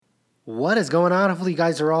What is going on? Hopefully you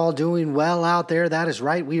guys are all doing well out there. That is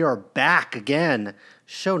right. We are back again.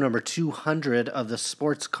 Show number 200 of the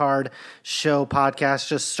Sports Card Show podcast.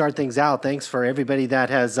 Just start things out. Thanks for everybody that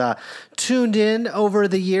has tuned in over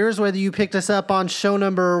the years, whether you picked us up on show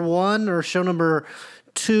number 1 or show number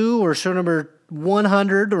 2 or show number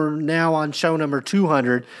 100 or now on show number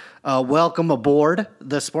 200. Welcome aboard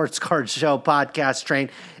the Sports Card Show podcast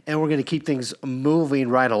train, and we're going to keep things moving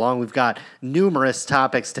right along. We've got numerous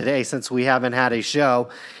topics today since we haven't had a show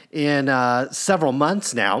in several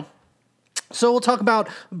months now. So we'll talk about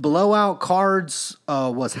Blowout Cards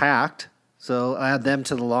was hacked, so add them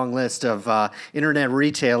to the long list of internet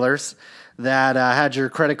retailers that had your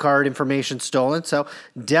credit card information stolen. So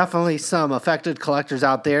definitely some affected collectors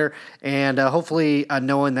out there, and hopefully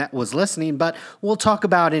no one that was listening. But we'll talk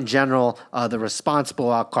about in general the response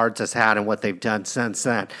Blowout Cards has had and what they've done since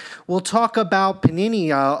then. We'll talk about Panini,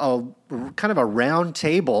 kind of a round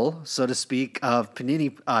table, so to speak, of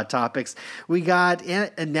Panini topics. We got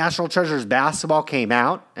National Treasures basketball came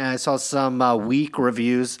out, and I saw some weak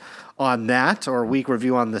reviews on that, or a week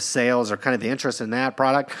review on the sales or kind of the interest in that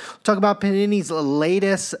product. We'll talk about Panini's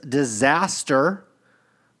latest disaster,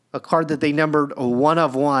 a card that they numbered 1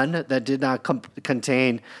 of 1 that did not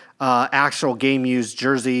contain actual game-used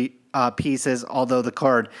jersey pieces, although the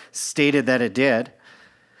card stated that it did.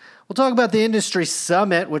 We'll talk about the Industry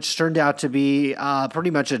Summit, which turned out to be pretty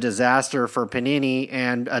much a disaster for Panini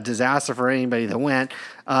and a disaster for anybody that went,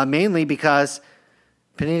 mainly because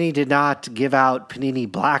Panini did not give out Panini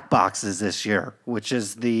Black Boxes this year, which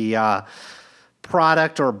is the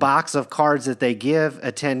product or box of cards that they give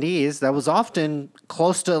attendees that was often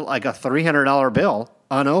close to like a $300 bill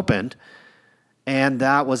unopened, and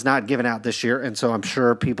that was not given out this year, and so I'm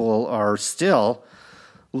sure people are still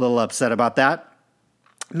a little upset about that.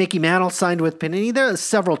 Mickey Mantle signed with Panini. There are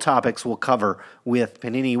several topics we'll cover with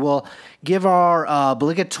Panini. We'll give our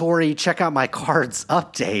obligatory check out my cards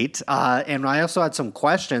update. And I also had some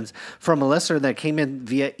questions from a listener that came in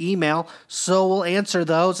via email. So we'll answer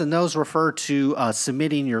those, and those refer to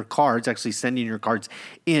submitting your cards, actually sending your cards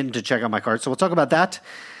in to check out my cards. So we'll talk about that.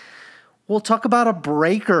 We'll talk about a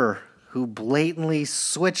breaker who blatantly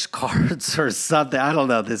switched cards or something. I don't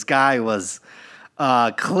know. This guy was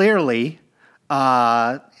clearly...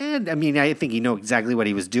 and I mean, I think he knew exactly what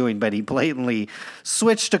he was doing, but he blatantly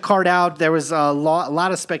switched a card out. There was a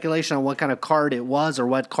lot of speculation on what kind of card it was or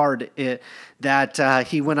what card that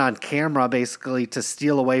he went on camera basically to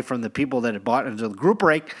steal away from the people that had bought into the group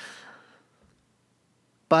break.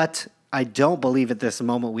 But I don't believe at this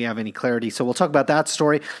moment we have any clarity. So we'll talk about that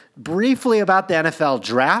story. Briefly about the NFL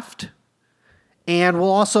draft. And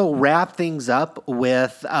we'll also wrap things up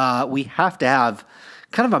with, we have to have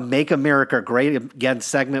kind of a Make America Great Again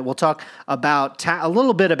segment. We'll talk about a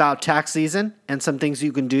little bit about tax season and some things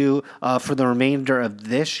you can do for the remainder of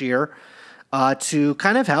this year to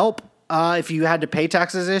kind of help if you had to pay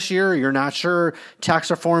taxes this year, you're not sure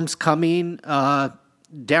tax reform's coming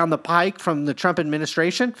down the pike from the Trump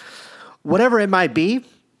administration. Whatever it might be,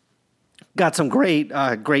 got some great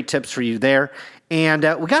tips for you there. And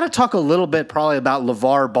we got to talk a little bit probably about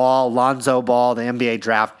Lavar Ball, Lonzo Ball, the NBA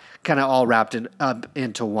draft, kind of all wrapped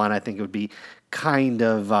into one. I think it would be kind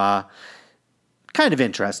of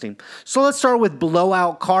interesting. So let's start with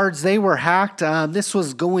Blowout Cards. They were hacked. This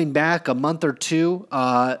was going back a month or two.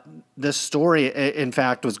 This story, in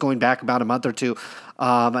fact, was going back about a month or two.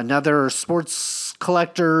 Another Sports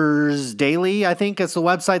Collectors Daily, I think is the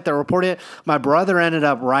website that reported it. My brother ended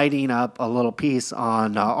up writing up a little piece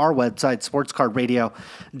on our website,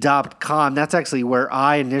 sportscardradio.com. That's actually where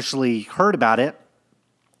I initially heard about it.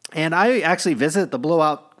 And I actually visit the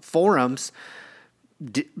Blowout forums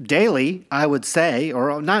daily, I would say,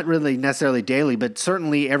 or not really necessarily daily, but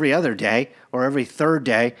certainly every other day or every third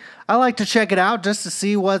day. I like to check it out just to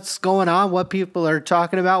see what's going on, what people are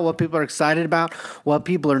talking about, what people are excited about, what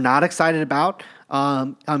people are not excited about.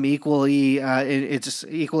 It's just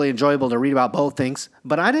equally enjoyable to read about both things,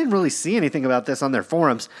 but I didn't really see anything about this on their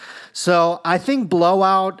forums. So I think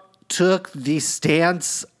Blowout took the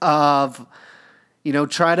stance of,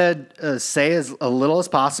 try to say as a little as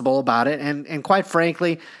possible about it. And quite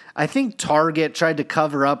frankly, I think Target tried to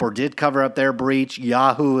cover up or did cover up their breach.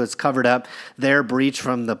 Yahoo has covered up their breach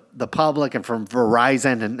from the public and from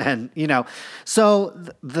Verizon. And so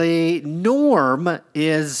the norm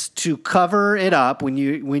is to cover it up when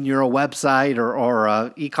you're a website or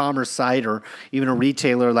a e-commerce site or even a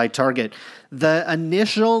retailer like Target. The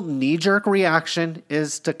initial knee-jerk reaction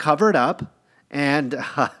is to cover it up, and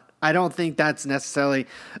I don't think that's necessarily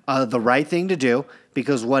the right thing to do,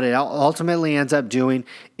 because what it ultimately ends up doing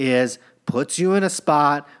is puts you in a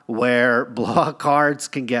spot where blowout cards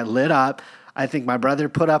can get lit up. I think my brother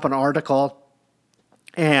put up an article,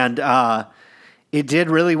 and it did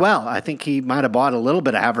really well. I think he might have bought a little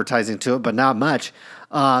bit of advertising to it, but not much.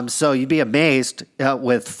 So you'd be amazed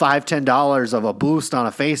with $5, $10 of a boost on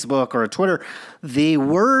a Facebook or a Twitter. The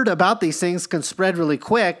word about these things can spread really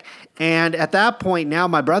quick. And at that point, now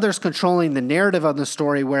my brother's controlling the narrative of the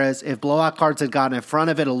story. Whereas if blowout cards had gotten in front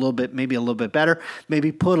of it a little bit, maybe a little bit better,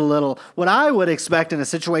 maybe put a little, what I would expect in a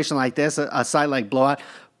situation like this, a site like Blowout,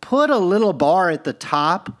 put a little bar at the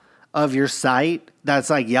top of your site that's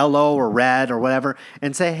like yellow or red or whatever,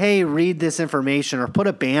 and say, hey, read this information, or put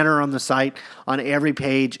a banner on the site on every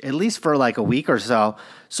page, at least for like a week or so.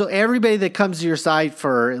 So everybody that comes to your site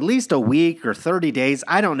for at least a week or 30 days,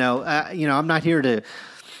 I don't know, I'm not here to,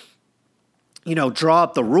 draw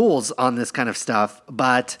up the rules on this kind of stuff,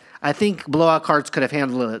 but I think blowout cards could have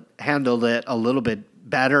handled it a little bit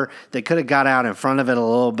better. They could have got out in front of it a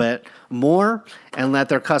little bit more and let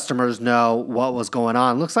their customers know what was going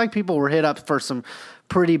on. Looks like people were hit up for some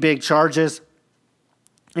pretty big charges.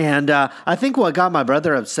 And I think what got my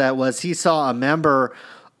brother upset was he saw a member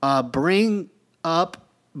bring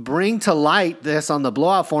to light this on the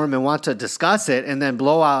Blowout forum and want to discuss it, and then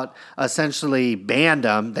Blowout essentially banned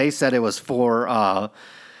him. They said it was for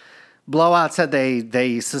Blowout said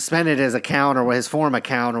they suspended his account or his forum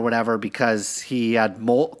account or whatever because he had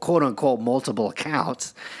quote unquote multiple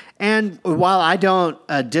accounts. And while I don't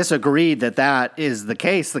disagree that is the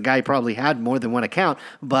case, the guy probably had more than one account.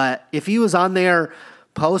 But if he was on there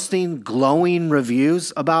posting glowing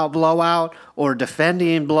reviews about Blowout or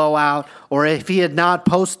defending Blowout, or if he had not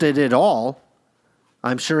posted at all,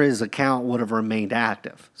 I'm sure his account would have remained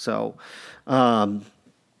active. So,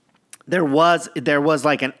 there was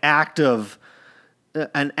like an active,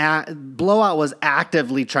 Blowout was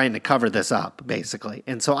actively trying to cover this up, basically.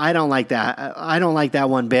 And so I don't like that. I don't like that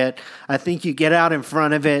one bit. I think you get out in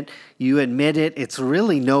front of it, you admit it. It's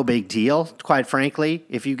really no big deal, quite frankly.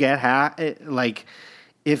 If you get hacked,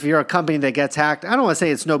 if you're a company that gets hacked, I don't want to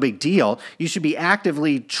say it's no big deal. You should be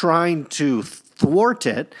actively trying to thwart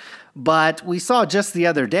it. But we saw just the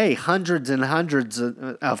other day hundreds and hundreds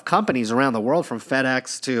of companies around the world, from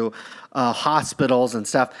FedEx to hospitals and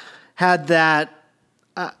stuff, had that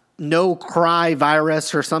no cry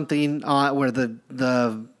virus or something where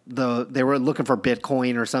they were looking for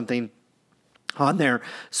Bitcoin or something on there.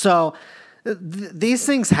 So these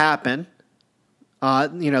things happen.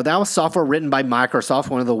 That was software written by Microsoft,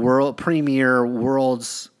 one of the world's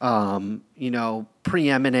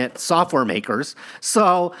preeminent software makers.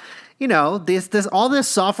 So, all this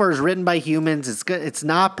software is written by humans. It's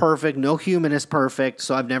not perfect. No human is perfect.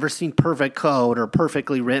 So I've never seen perfect code or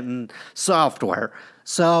perfectly written software.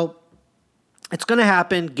 So it's going to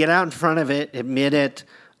happen. Get out in front of it. Admit it.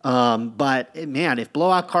 But man, if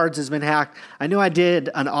Blowout Cards has been hacked, I know I did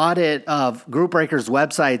an audit of Group Breaker's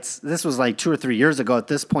websites. This was like 2 or 3 years ago at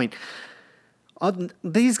this point.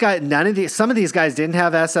 These guys, some of these guys didn't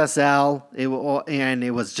have SSL, and it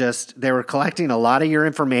was just, they were collecting a lot of your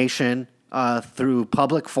information through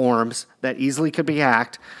public forums that easily could be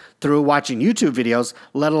hacked through watching YouTube videos,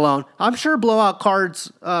 let alone, I'm sure Blowout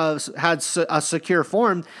Cards had a secure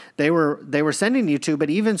form they were sending you to, but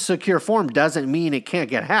even secure form doesn't mean it can't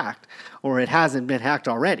get hacked or it hasn't been hacked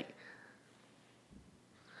already.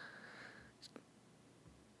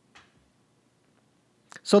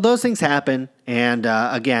 So those things happen, and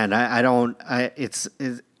again, I don't want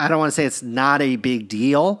to say it's not a big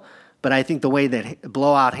deal, but I think the way that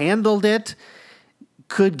Blowout handled it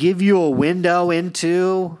could give you a window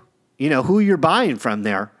into, who you're buying from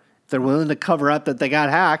there. If they're willing to cover up that they got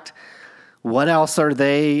hacked, what else are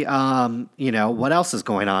they? What else is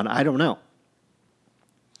going on? I don't know.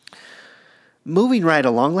 Moving right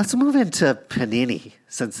along, let's move into Panini,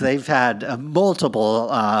 since they've had multiple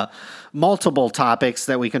topics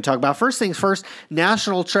that we can talk about. First things first,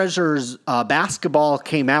 National Treasures basketball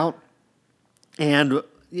came out, and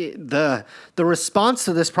the response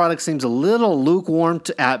to this product seems a little lukewarm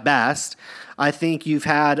at best. I think you've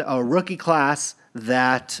had a rookie class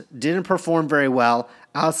that didn't perform very well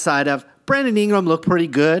outside of Brandon Ingram looked pretty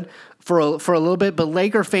good for a little bit, but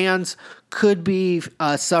Laker fans could be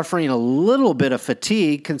suffering a little bit of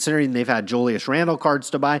fatigue considering they've had Julius Randle cards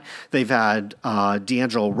to buy. They've had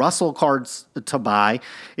D'Angelo Russell cards to buy.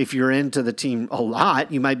 If you're into the team a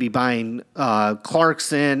lot, you might be buying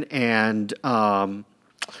Clarkson and the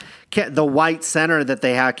white center that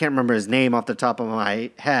they have. I can't remember his name off the top of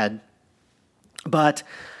my head. But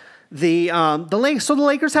the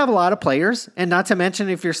Lakers have a lot of players, and not to mention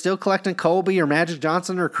if you're still collecting Kobe or Magic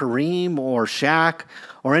Johnson or Kareem or Shaq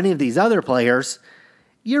or any of these other players,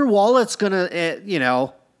 your wallet's going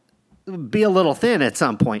to, be a little thin at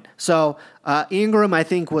some point. So Ingram, I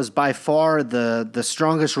think, was by far the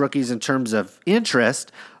strongest rookies in terms of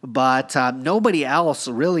interest, but nobody else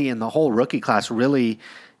really in the whole rookie class really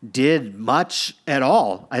did much at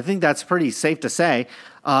all. I think that's pretty safe to say.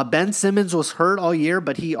 Ben Simmons was hurt all year,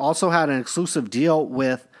 but he also had an exclusive deal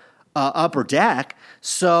with Upper Deck,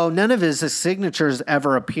 so none of his signatures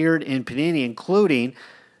ever appeared in Panini, including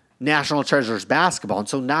National Treasures basketball. And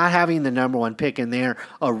so not having the number one pick in there,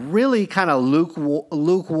 a really kind of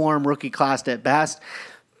lukewarm rookie class at best.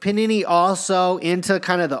 Panini also into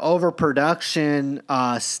kind of the overproduction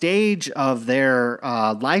stage of their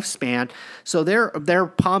lifespan. So they're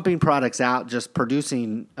pumping products out, just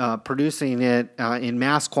producing it in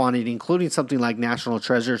mass quantity, including something like National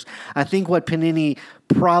Treasures. I think what Panini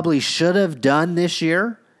probably should have done this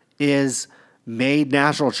year is made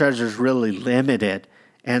National Treasures really limited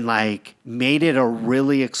and like made it a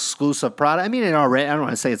really exclusive product. I mean, I don't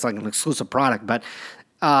want to say it's like an exclusive product, but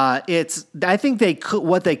I think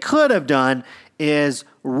what they could have done is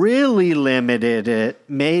really limited it,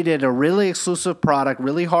 made it a really exclusive product,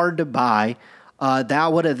 really hard to buy.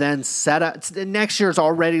 That would have then set up. Next year's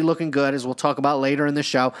already looking good, as we'll talk about later in the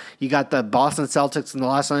show. You got the Boston Celtics and the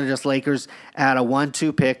Los Angeles Lakers at a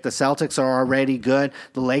 1-2 pick. The Celtics are already good.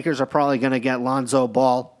 The Lakers are probably going to get Lonzo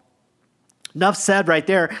Ball. Enough said right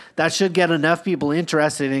there. That should get enough people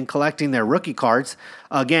interested in collecting their rookie cards.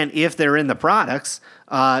 Again, if they're in the products,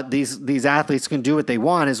 these athletes can do what they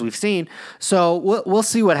want, as we've seen. So we'll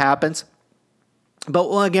see what happens. But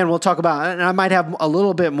again, we'll talk about, and I might have a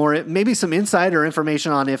little bit more, maybe some insider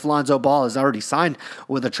information on if Lonzo Ball is already signed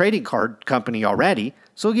with a trading card company already.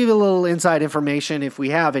 So we'll give you a little inside information if we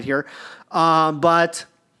have it here. But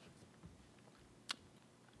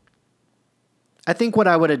I think what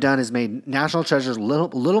I would have done is made National Treasures a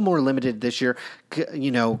little more limited this year,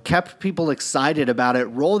 kept people excited about it,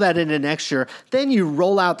 roll that into next year. Then you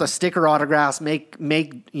roll out the sticker autographs, make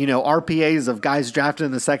RPAs of guys drafted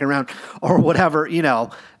in the second round or whatever,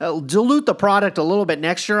 dilute the product a little bit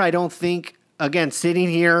next year. I don't think, again, sitting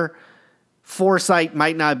here, foresight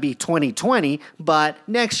might not be 2020, but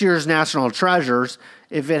next year's National Treasures,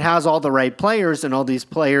 if it has all the right players and all these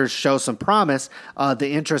players show some promise,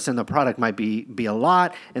 the interest in the product might be a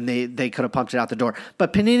lot, and they could have pumped it out the door.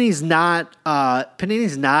 But Panini's not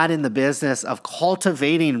in the business of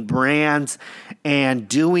cultivating brands and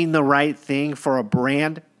doing the right thing for a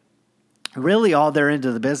brand. Really, all they're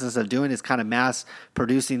into the business of doing is kind of mass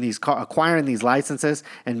producing acquiring these licenses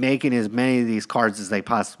and making as many of these cards as they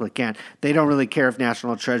possibly can. They don't really care if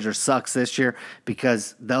National Treasure sucks this year,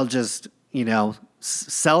 because they'll just,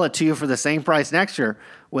 sell it to you for the same price next year,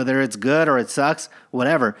 whether it's good or it sucks,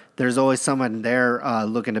 whatever. There's always someone there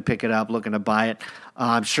looking to pick it up, looking to buy it.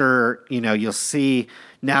 I'm sure, you'll see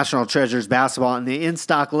National Treasures basketball in the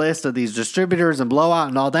in-stock list of these distributors and Blowout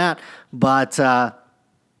and all that. But, again,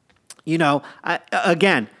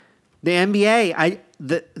 the NBA,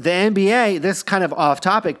 the NBA, this is kind of off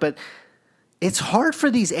topic, but it's hard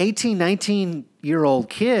for these 18, 19-year-old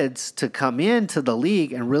kids to come into the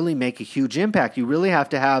league and really make a huge impact. You really have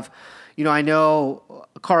to have, I know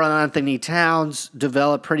Karl Anthony Towns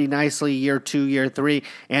developed pretty nicely year 2, year 3.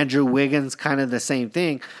 Andrew Wiggins, kind of the same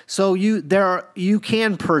thing. So you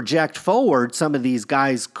can project forward some of these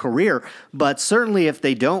guys' career, but certainly if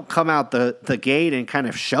they don't come out the gate and kind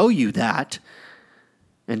of show you that,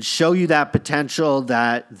 and show you that potential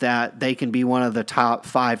that they can be one of the top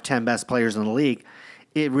 5, 10 best players in the league,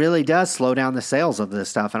 it really does slow down the sales of this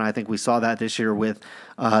stuff. And I think we saw that this year with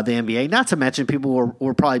the NBA. Not to mention, people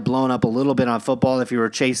were probably blown up a little bit on football. If you were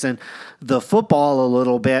chasing the football a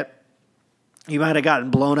little bit, you might have gotten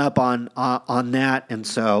blown up on that. And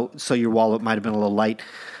so your wallet might have been a little light.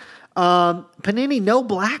 Panini, no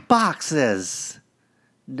black boxes.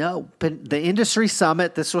 No. The Industry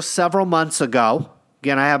Summit, this was several months ago.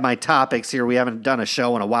 Again, I have my topics here. We haven't done a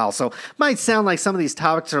show in a while, so it might sound like some of these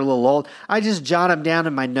topics are a little old. I just jot them down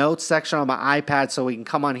in my notes section on my iPad so we can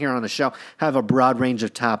come on here on the show, have a broad range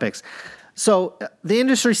of topics. So the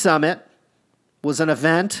Industry Summit was an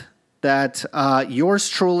event that yours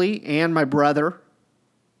truly and my brother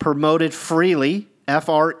promoted freely,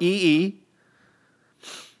 Free,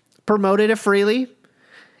 promoted it freely,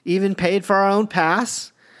 even paid for our own pass.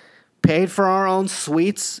 Paid for our own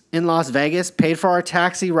suites in Las Vegas, paid for our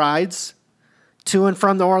taxi rides to and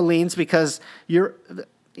from New Orleans, because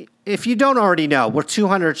if you don't already know, we're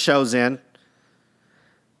 200 shows in.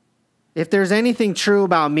 If there's anything true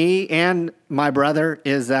about me and my brother,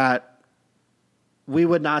 is that we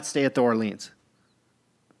would not stay at the Orleans,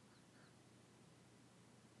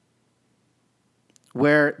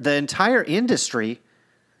 where the entire industry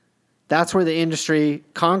That's where the industry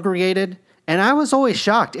congregated. And I was always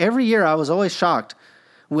shocked. Every year I was always shocked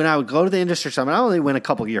when I would go to the industry summit. I only went a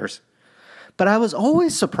couple years. But I was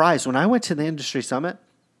always surprised when I went to the industry summit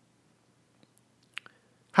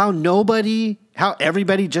how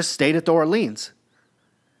everybody just stayed at the Orleans.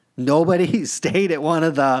 Nobody stayed at one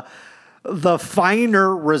of the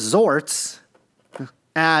finer resorts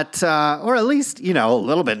at, or at least, a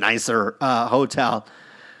little bit nicer hotel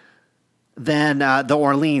than the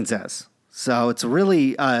Orleans is. So it's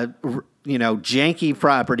really, janky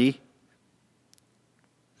property,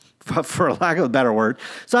 for lack of a better word.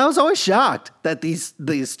 So I was always shocked that these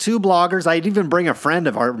two bloggers, I'd even bring a friend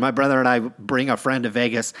of ours, my brother and I bring a friend to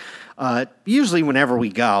Vegas, usually whenever we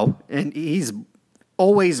go, and he's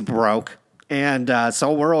always broke. And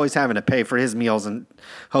so we're always having to pay for his meals and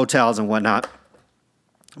hotels and whatnot.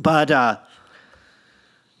 But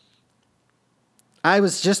I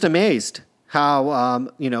was just amazed how,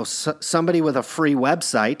 somebody with a free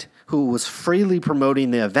website who was freely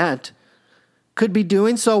promoting the event could be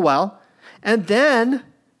doing so well and then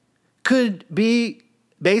could be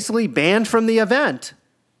basically banned from the event.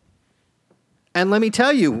 And let me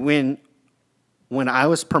tell you, when I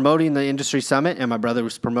was promoting the industry summit and my brother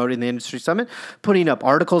was promoting the industry summit, putting up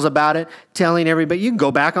articles about it, telling everybody, you can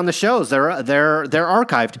go back on the shows. They're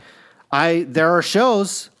archived. There are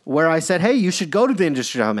shows where I said, hey, you should go to the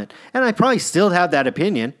industry summit. And I probably still have that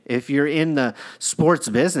opinion. If you're in the sports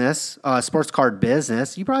business, sports card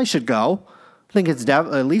business, you probably should go. I think it's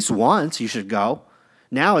at least once you should go.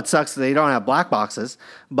 Now it sucks that they don't have black boxes.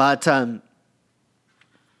 But the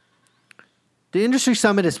industry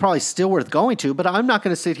summit is probably still worth going to, but I'm not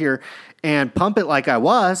going to sit here and pump it like I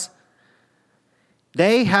was.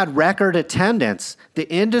 They had record attendance. The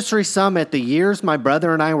industry summit, the years my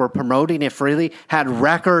brother and I were promoting it freely, had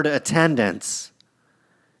record attendance.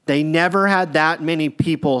 They never had that many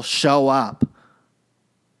people show up.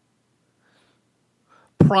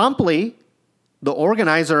 Promptly, the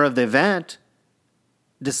organizer of the event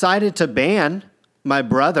decided to ban my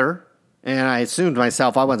brother, and I assumed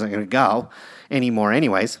myself I wasn't going to go anymore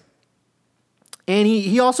anyways. And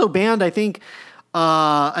he also banned, I think,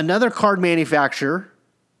 another card manufacturer.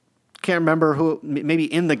 Can't remember who, maybe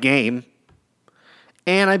in the game.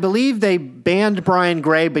 And I believe they banned Brian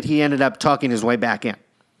Gray, but he ended up talking his way back in.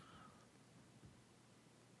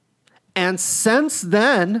 And since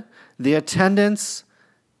then, the attendance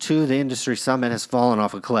to the industry summit has fallen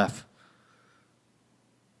off a cliff.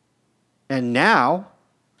 And now,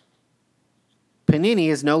 Panini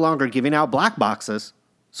is no longer giving out black boxes.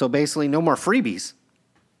 So basically no more freebies.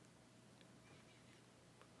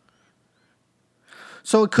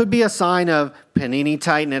 So it could be a sign of Panini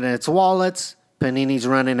tightening its wallets. Panini's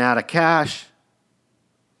running out of cash.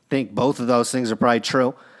 I think both of those things are probably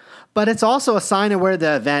true. But it's also a sign of where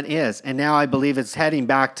the event is. And now I believe it's heading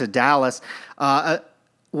back to Dallas.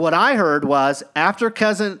 What I heard was after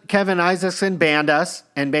Kevin Isaacson banned us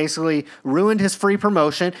and basically ruined his free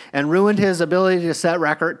promotion and ruined his ability to set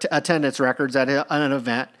attendance records at an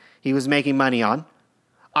event he was making money on.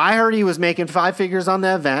 I heard he was making 5 figures on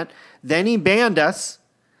the event. Then he banned us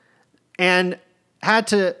and had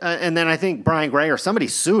to, and then I think Brian Gray or somebody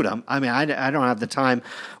sued him. I mean, I don't have the time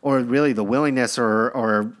or really the willingness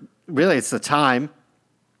or really it's the time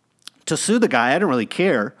to sue the guy. I don't really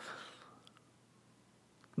care.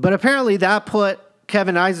 But apparently that put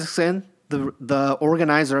Kevin Isaacson, the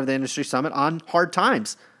organizer of the industry summit, on hard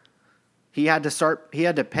times. He had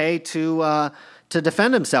to pay to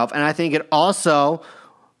defend himself. And I think it also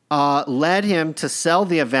led him to sell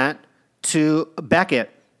the event to Beckett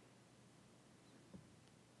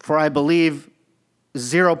for, I believe,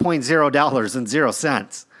 $0.0 and 0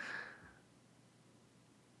 cents.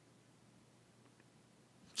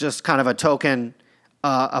 Just kind of a token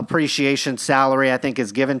appreciation salary, I think,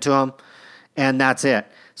 is given to him, and that's it.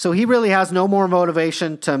 So he really has no more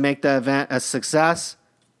motivation to make the event a success.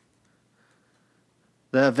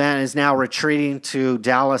 The event is now retreating to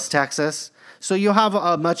Dallas, Texas. So you'll have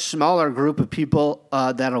a much smaller group of people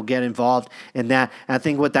that'll get involved in that. And I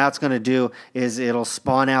think what that's going to do is it'll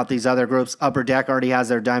spawn out these other groups. Upper Deck already has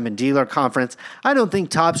their Diamond Dealer Conference. I don't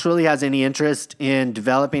think Topps really has any interest in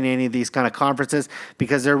developing any of these kind of conferences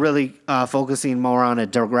because they're really focusing more on a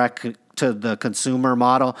direct to the consumer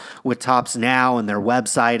model with Topps Now and their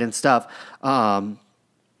website and stuff, and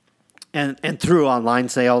through online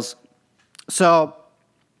sales. So.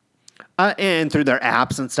 And through their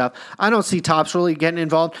apps and stuff. I don't see Topps really getting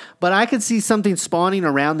involved, but I could see something spawning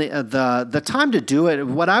around the time to do it.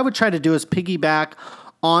 What I would try to do is piggyback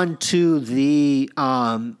onto the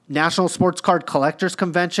National Sports Card Collectors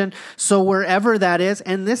Convention. So wherever that is,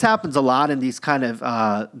 and this happens a lot in these kind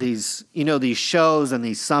of these shows and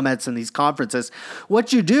these summits and these conferences,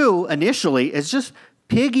 what you do initially is just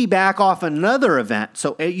piggyback off another event.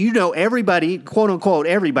 So everybody, quote unquote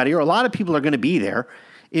everybody, or a lot of people are going to be there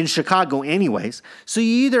in Chicago anyways. So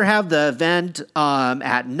you either have the event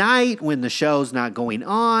at night when the show's not going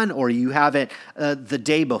on, or you have it the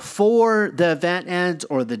day before the event ends,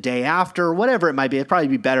 or the day after, whatever it might be. It'd probably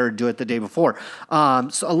be better to do it the day before.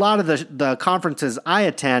 So a lot of the conferences I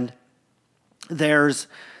attend, there's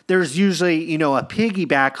usually, a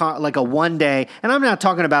piggyback, like a 1 day, and I'm not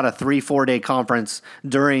talking about a 3-4 day conference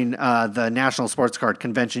during the National Sports Card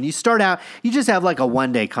Convention. You start out, you just have like a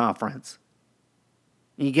 1 day conference.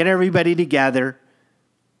 You get everybody together,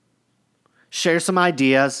 share some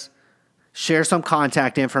ideas, share some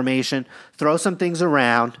contact information, throw some things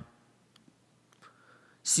around,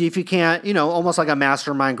 see if you can't, almost like a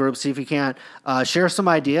mastermind group, see if you can't share some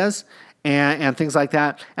ideas and things like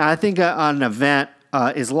that. And I think an event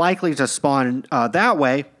is likely to spawn that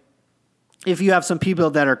way if you have some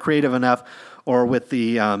people that are creative enough or with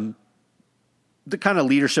the kind of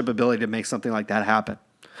leadership ability to make something like that happen.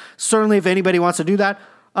 Certainly, if anybody wants to do that,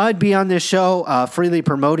 I'd be on this show freely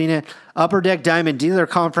promoting it. Upper Deck Diamond Dealer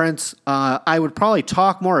Conference, I would probably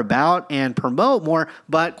talk more about and promote more,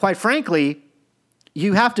 but quite frankly,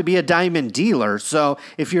 you have to be a diamond dealer. So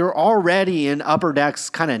if you're already in Upper Deck's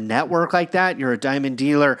kind of network like that, you're a diamond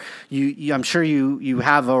dealer, I'm sure you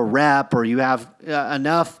have a rep, or you have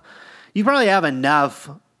enough. You probably have enough,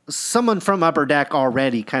 someone from Upper Deck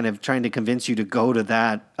already kind of trying to convince you to go to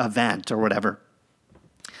that event or whatever.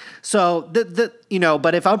 So,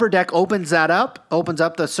 but if Upper Deck opens up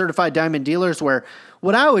the certified diamond dealers, where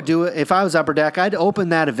what I would do if I was Upper Deck, I'd open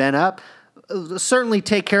that event up. Certainly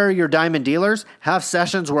take care of your diamond dealers, have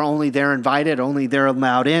sessions where only they're invited, only they're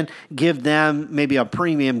allowed in, give them maybe a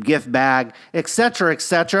premium gift bag, et cetera, et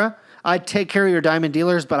cetera. I'd take care of your diamond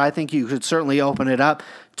dealers, but I think you could certainly open it up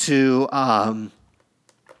to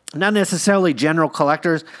not necessarily general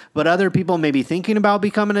collectors, but other people maybe thinking about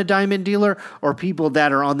becoming a diamond dealer, or people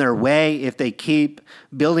that are on their way. If they keep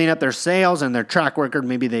building up their sales and their track record,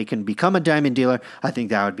 maybe they can become a diamond dealer. I think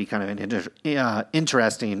that would be kind of an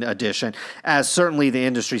interesting addition, as certainly the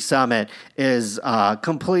industry summit is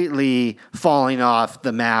completely falling off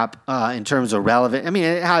the map in terms of relevant. I mean,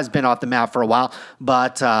 it has been off the map for a while,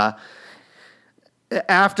 but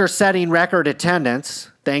after setting record attendance,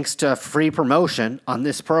 thanks to free promotion on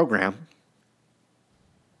this program,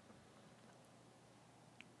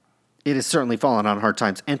 it has certainly fallen on hard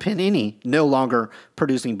times. And Panini no longer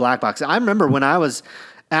producing black boxes. I remember when I was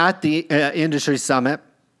at the industry summit,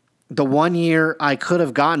 the 1 year I could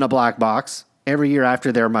have gotten a black box. Every year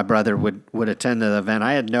after there, my brother would attend the event.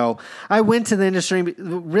 I went to the industry,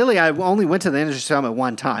 really I only went to the industry summit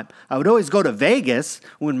one time. I would always go to Vegas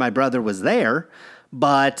when my brother was there,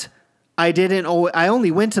 but I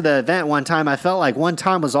only went to the event one time. I felt like one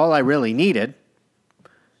time was all I really needed.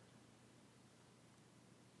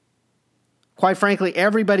 Quite frankly,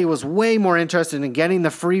 everybody was way more interested in getting the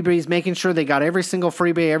freebies, making sure they got every single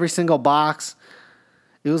freebie, every single box.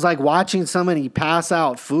 It was like watching somebody pass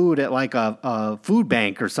out food at like a food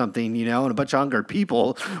bank or something, and a bunch of hungry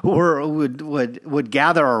people would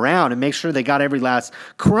gather around and make sure they got every last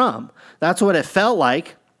crumb. That's what it felt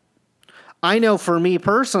like. I know for me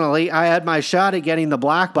personally, I had my shot at getting the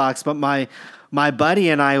black box, but my buddy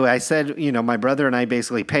and I said, my brother and I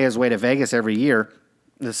basically pay his way to Vegas every year,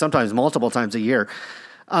 sometimes multiple times a year.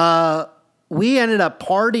 We ended up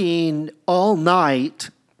partying all night,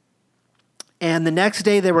 and the next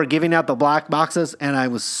day they were giving out the black boxes, and I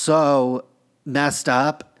was so messed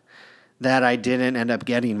up that I didn't end up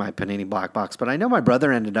getting my Panini black box. But I know my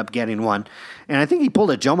brother ended up getting one, and I think he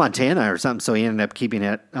pulled a Joe Montana or something, so he ended up keeping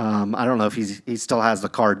it. I don't know if he still has the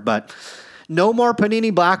card, but no more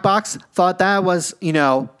Panini black box. Thought that was,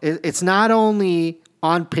 it's not only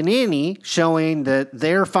on Panini showing that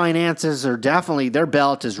their finances are definitely, their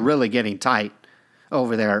belt is really getting tight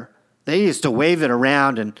over there. They used to wave it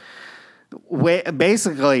around and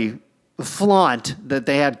basically flaunt that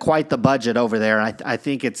they had quite the budget over there. I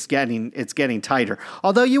think it's getting tighter.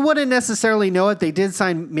 Although you wouldn't necessarily know it. They did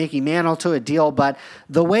sign Mickey Mantle to a deal, but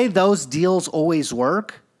the way those deals always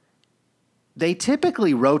work, they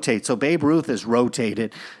typically rotate. So Babe Ruth is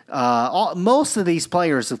rotated. Most of these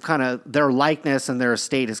players have kind of, their likeness and their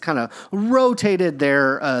estate has kind of rotated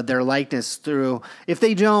their likeness through. If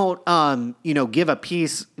they don't, give a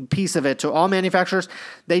piece of it to all manufacturers,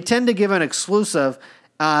 they tend to give an exclusive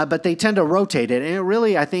but they tend to rotate it. And it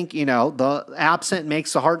really, I think, the absent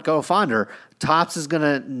makes the heart go fonder. Topps is going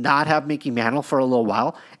to not have Mickey Mantle for a little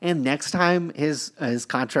while. And next time his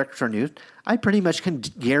contract is renewed, I pretty much can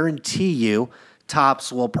guarantee you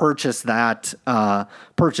Topps will purchase that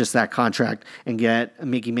contract and get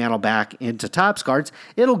Mickey Mantle back into Topps cards.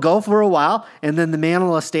 It'll go for a while, and then the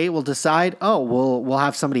Mantle estate will decide, we'll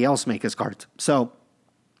have somebody else make his cards. So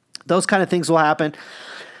those kind of things will happen.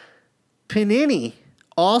 Panini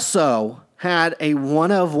also had a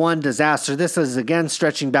one-of-one disaster. This is, again,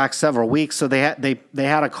 stretching back several weeks. So they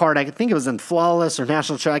had a card, I think it was in Flawless or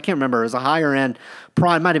National Show. I can't remember. It was a higher-end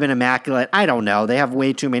product. It might have been Immaculate. I don't know. They have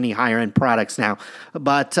way too many higher-end products now.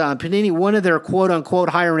 But Panini, one of their quote-unquote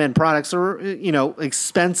higher-end products, or,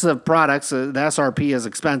 expensive products, the SRP is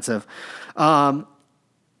expensive,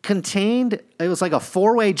 contained, it was like a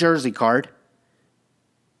 4-way jersey card.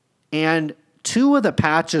 And 2 of the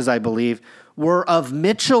patches, I believe, were of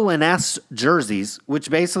Mitchell Ness jerseys,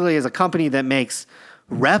 which basically is a company that makes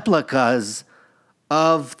replicas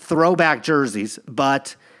of throwback jerseys,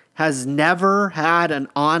 but has never had an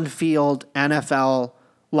on-field NFL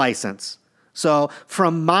license. So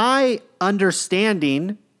from my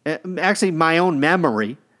understanding, actually my own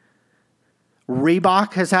memory,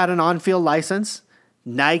 Reebok has had an on-field license.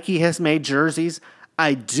 Nike has made jerseys.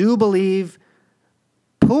 I do believe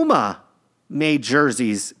Puma made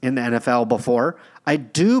jerseys in the NFL before. I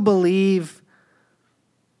do believe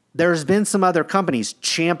there's been some other companies.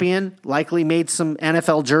 Champion likely made some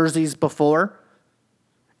NFL jerseys before.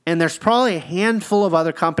 And there's probably a handful of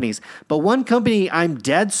other companies. But one company I'm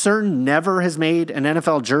dead certain never has made an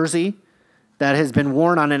NFL jersey that has been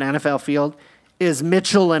worn on an NFL field is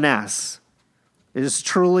Mitchell Ness. It is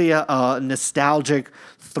truly a nostalgic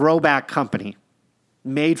throwback company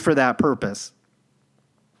made for that purpose.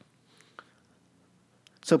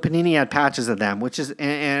 So Panini had patches of them, which is,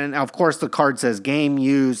 and of course the card says game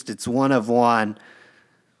used. It's one of one.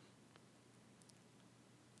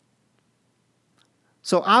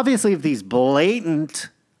 So obviously, if these blatant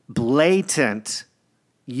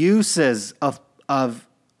uses of,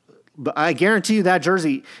 I guarantee you that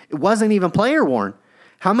jersey, it wasn't even player worn.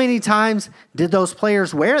 How many times did those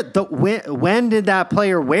players wear it? When did that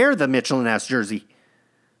player wear the Mitchell Ness jersey?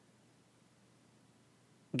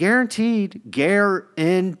 Guaranteed.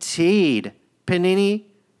 Panini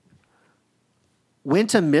went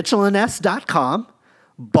to MitchellNess.com,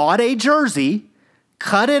 bought a jersey,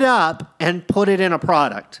 cut it up, and put it in a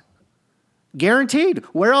product. Guaranteed.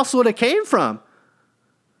 Where else would it came from?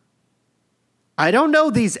 I don't know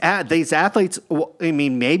these athletes. I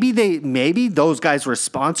mean, maybe those guys were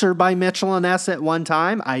sponsored by Mitchell Ness at one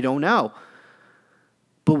time. I don't know.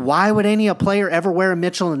 But why would a player ever wear a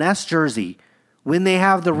Mitchell Ness jersey when they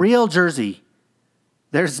have the real jersey?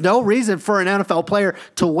 There's no reason for an NFL player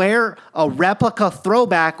to wear a replica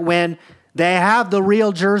throwback when they have the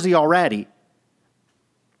real jersey already.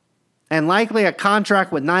 And likely a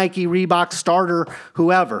contract with Nike, Reebok, Starter,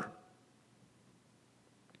 whoever.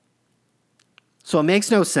 So it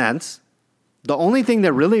makes no sense. The only thing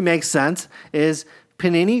that really makes sense is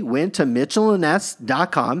Panini went to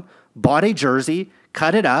MitchellNess.com, bought a jersey,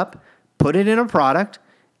 cut it up, put it in a product,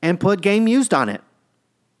 and put game used on it.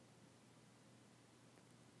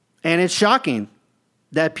 And it's shocking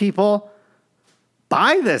that people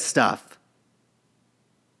buy this stuff.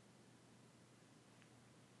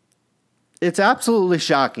 It's absolutely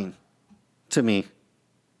shocking to me.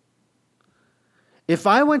 If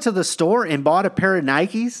I went to the store and bought a pair of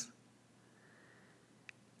Nikes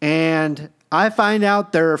and I find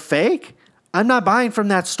out they're fake, I'm not buying from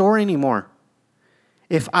that store anymore.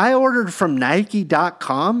 If I ordered from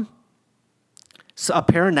Nike.com a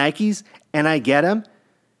pair of Nikes and I get them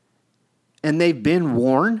and they've been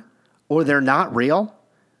worn or they're not real,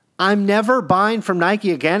 I'm never buying from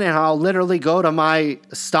Nike again, and I'll literally go to my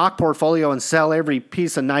stock portfolio and sell every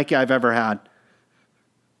piece of Nike I've ever had.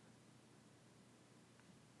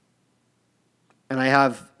 And I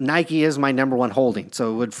have Nike is my number one holding,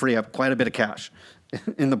 so it would free up quite a bit of cash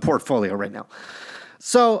in the portfolio right now.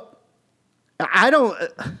 So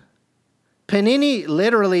Panini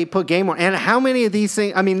literally put game on. And how many of these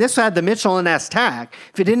things? I mean, this had the Mitchell Ness tag.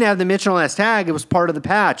 If it didn't have the Mitchell Ness tag, it was part of the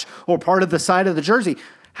patch or part of the side of the jersey.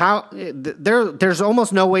 There's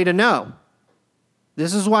almost no way to know.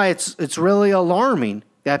 This is why it's really alarming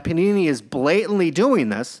that Panini is blatantly doing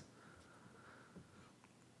this.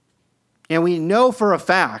 And we know for a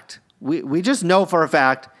fact, we just know for a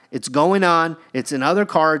fact it's going on. It's in other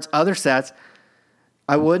cards, other sets.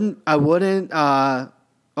 I wouldn't spend a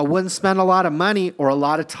lot of money or a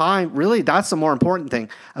lot of time. Really, that's the more important thing.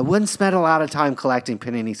 I wouldn't spend a lot of time collecting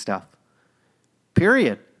Panini stuff.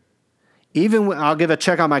 period. I'll give a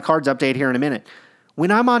check on my cards update here in a minute.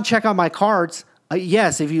 When I'm on check on my cards,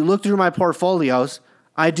 yes, if you look through my portfolios,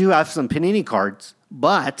 I do have some Panini cards,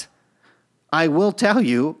 but I will tell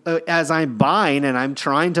you, as I'm buying and I'm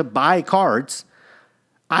trying to buy cards,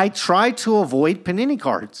 I try to avoid Panini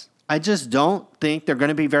cards. I just don't think they're going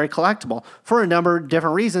to be very collectible for a number of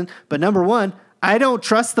different reasons. But number one, I don't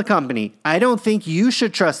trust the company. I don't think you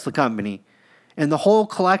should trust the company. And the whole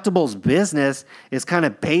collectibles business is kind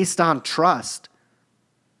of based on trust.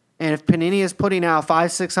 And if Panini is putting out $500,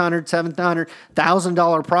 $600, $700,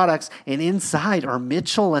 $1,000 products, and inside are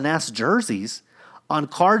Mitchell Ness jerseys on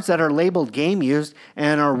cards that are labeled game used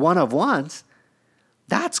and are one of ones,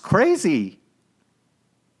 that's crazy.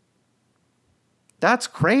 That's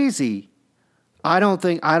crazy. I don't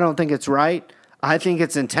think it's right. I think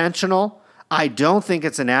it's intentional. I don't think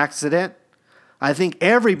it's an accident. I think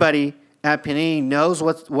everybody at Panini knows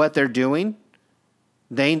what they're doing.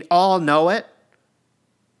 They all know it.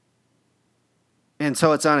 And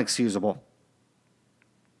so it's unexcusable.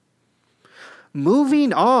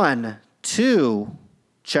 Moving on to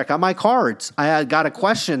check out my cards. I got a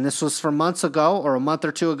question. This was from months ago or a month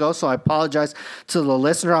or two ago, so I apologize to the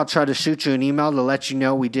listener. I'll try to shoot you an email to let you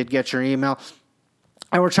know we did get your email.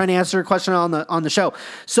 And we're trying to answer a question on the show.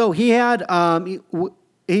 So he had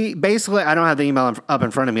he basically, I don't have the email up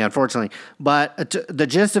in front of me, unfortunately, but the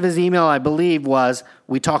gist of his email, I believe, was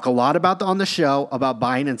we talk a lot on the show about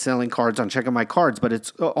buying and selling cards on Checking My Cards, but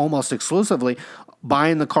it's almost exclusively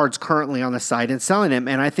buying the cards currently on the site and selling them.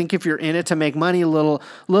 And I think if you're in it to make money, a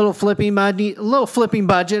little flipping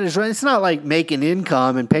budget is right. It's not like making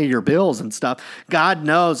income and pay your bills and stuff. God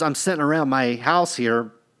knows I'm sitting around my house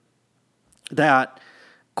here that,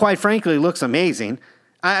 quite frankly, looks amazing.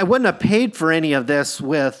 I wouldn't have paid for any of this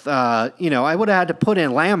with, I would have had to put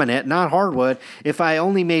in laminate, not hardwood, if I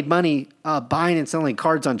only made money buying and selling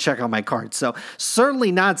cards on Check On My Cards. So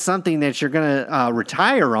certainly not something that you're going to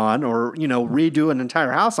retire on or, redo an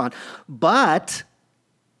entire house on. But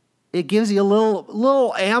it gives you a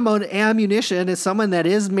little ammunition as someone that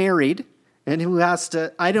is married and who has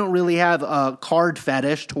to, I don't really have a card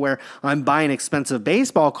fetish to where I'm buying expensive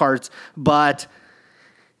baseball cards, but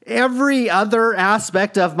every other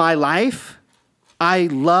aspect of my life, I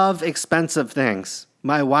love expensive things.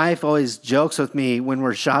 My wife always jokes with me when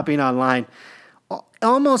we're shopping online.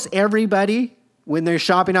 Almost everybody, when they're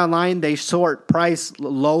shopping online, they sort price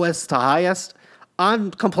lowest to highest. I'm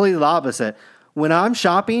completely the opposite. When I'm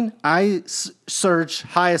shopping, I search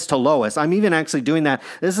highest to lowest. I'm even actually doing that.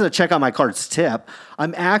 This is a Check On My Cards tip.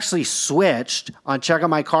 I'm actually switched on Check On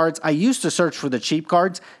My Cards. I used to search for the cheap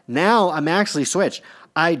cards. Now I'm actually switched.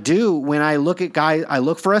 I do, when I look at guys, I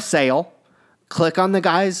look for a sale, click on the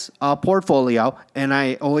guy's portfolio, and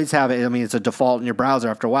I always have it. I mean, it's a default in your browser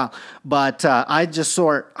after a while. But I just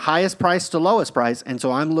sort highest price to lowest price. And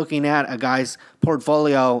so I'm looking at a guy's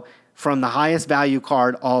portfolio from the highest value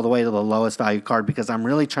card all the way to the lowest value card because I'm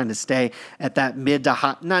really trying to stay at that mid to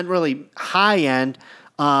high, not really high end,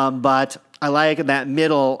 but I like that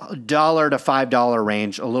middle $1 to $5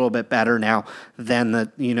 range a little bit better now than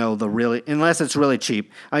the really, unless it's really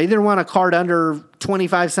cheap. I either want a card under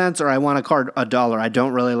 25 cents or I want a card $1. I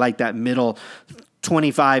don't really like that middle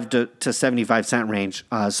 25 to 75 cent range,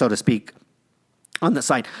 so to speak, on the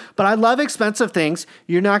site. But I love expensive things.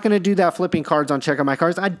 You're not going to do that flipping cards on Check On My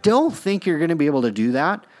Cards. I don't think you're going to be able to do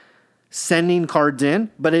that, sending cards in,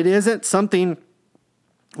 but it isn't something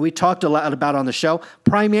we talked a lot about on the show,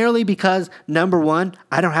 primarily because, number one,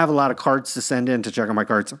 I don't have a lot of cards to send in to Check On My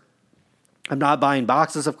Cards. I'm not buying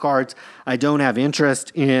boxes of cards. I don't have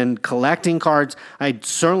interest in collecting cards. I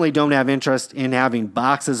certainly don't have interest in having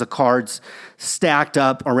boxes of cards stacked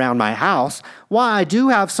up around my house. While I do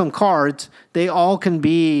have some cards, they all can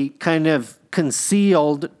be kind of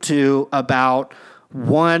concealed to about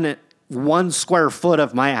one square foot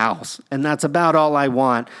of my house. And that's about all I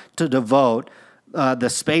want to devote the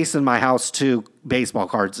space in my house to baseball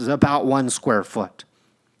cards is about 1 square foot.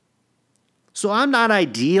 So I'm not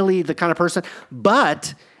ideally the kind of person,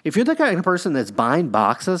 but if you're the kind of person that's buying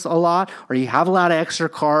boxes a lot, or you have a lot of extra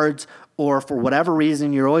cards, or for whatever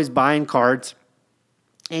reason you're always buying cards,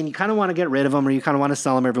 and you kind of want to get rid of them, or you kind of want to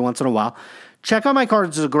sell them every once in a while, Check On My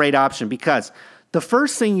Cards is a great option because the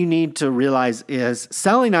first thing you need to realize is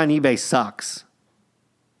selling on eBay sucks.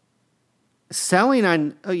 Selling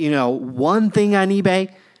on, one thing on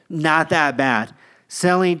eBay, not that bad.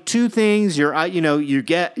 Selling 2 things, you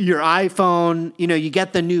get your iPhone, you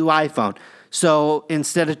get the new iPhone. So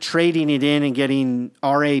instead of trading it in and getting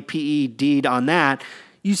RAPED'd on that,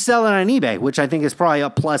 you sell it on eBay, which I think is probably a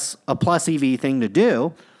plus EV thing to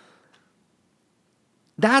do.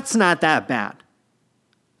 That's not that bad.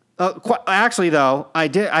 Actually, though,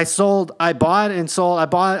 I've been buying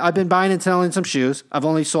and selling some shoes. I've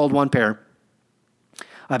only sold one pair.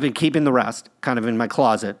 I've been keeping the rest kind of in my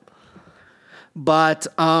closet. But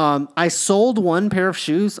I sold one pair of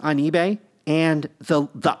shoes on eBay, and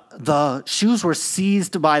the shoes were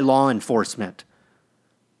seized by law enforcement.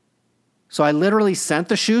 So I literally sent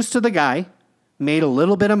the shoes to the guy, made a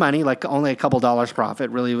little bit of money, like only a couple dollars profit.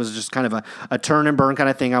 Really, it was just kind of a turn and burn kind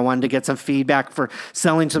of thing. I wanted to get some feedback for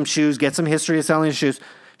selling some shoes, get some history of selling shoes.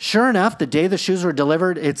 Sure enough, the day the shoes were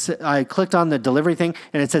delivered, I clicked on the delivery thing,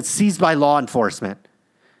 and it said seized by law enforcement.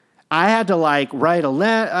 I had to write a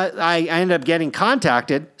letter. I ended up getting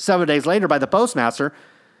contacted 7 days later by the postmaster.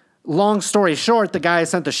 Long story short, the guy I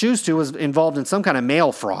sent the shoes to was involved in some kind of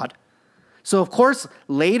mail fraud. So, of course,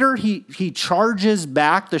 later he charges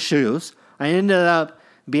back the shoes. I ended up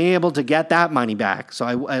being able to get that money back. So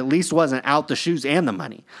I at least wasn't out the shoes and the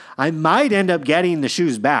money. I might end up getting the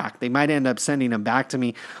shoes back. They might end up sending them back to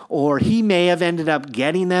me, or he may have ended up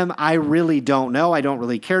getting them. I really don't know. I don't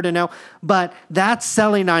really care to know. But that's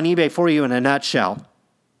selling on eBay for you in a nutshell.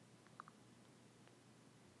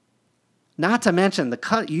 Not to mention,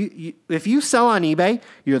 if you sell on eBay,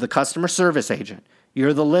 you're the customer service agent.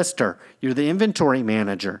 You're the lister. You're the inventory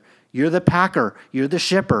manager. You're the packer. You're the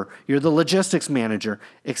shipper. You're the logistics manager,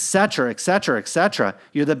 etc., etc., etc.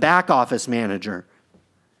 You're the back office manager.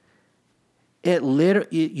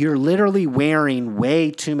 You're literally wearing way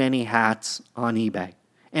too many hats on eBay.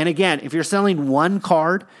 And again, if you're selling one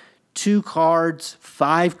card, 2 cards,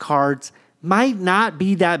 5 cards, might not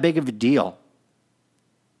be that big of a deal.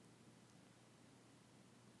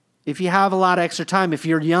 If you have a lot of extra time, if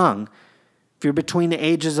you're young, if you're between the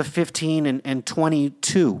ages of 15 and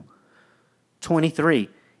 22, 23,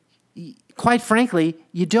 quite frankly,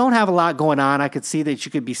 you don't have a lot going on. I could see that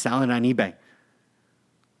you could be selling on eBay.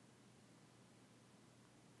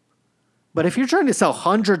 But if you're trying to sell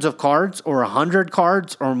hundreds of cards or 100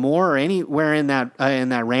 cards or more or anywhere in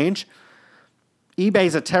that range, eBay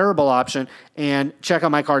is a terrible option, and Check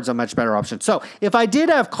On My Cards is a much better option. So if I did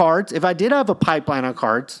have cards, if I did have a pipeline on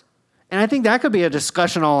cards, and I think that could be a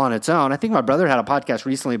discussion all on its own. I think my brother had a podcast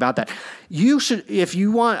recently about that. You should, if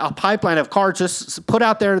you want a pipeline of cards, just put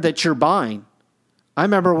out there that you're buying. I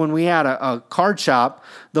remember when we had a card shop,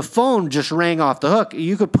 the phone just rang off the hook.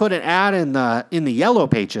 You could put an ad in the yellow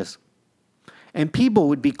pages, and people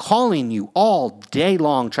would be calling you all day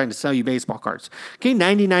long trying to sell you baseball cards. Okay,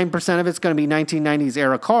 99% of it's going to be 1990s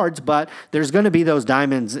era cards, but there's going to be those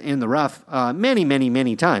diamonds in the rough many, many,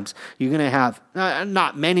 many times. You're going to have,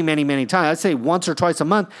 not many, many, many times, I'd say once or twice a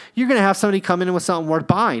month, you're going to have somebody come in with something worth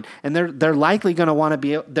buying, and they're likely going to want to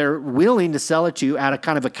be, they're willing to sell it to you at a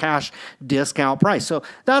kind of a cash discount price. So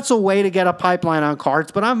that's a way to get a pipeline on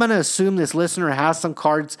cards, but I'm going to assume this listener has some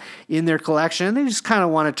cards in their collection, and they just kind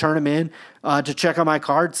of want to turn them in to Check On My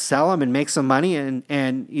Cards, sell them, and make some money,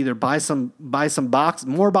 and either buy some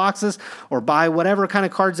more boxes, or buy whatever kind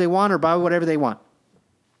of cards they want, or buy whatever they want.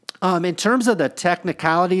 In terms of the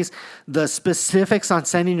technicalities, the specifics on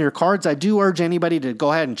sending your cards, I do urge anybody to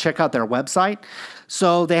go ahead and check out their website.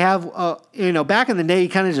 So they have, back in the day, you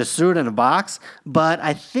kind of just threw it in a box. But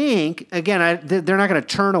I think, again, they're not going to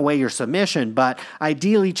turn away your submission. But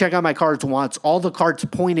ideally, Check On My Cards wants all the cards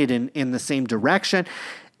pointed in the same direction.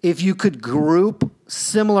 If you could group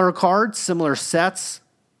similar cards, similar sets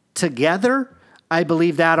together, I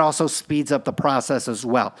believe that also speeds up the process as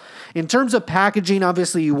well. In terms of packaging,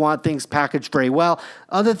 obviously you want things packaged very well.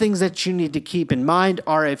 Other things that you need to keep in mind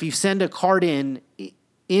are if you send a card in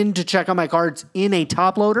to Check On My Cards in a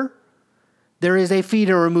top loader, there is a fee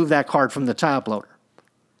to remove that card from the top loader.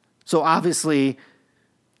 So obviously,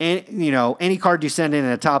 any card you send in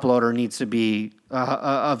a top loader needs to be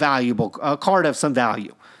a card of some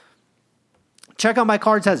value. Check On My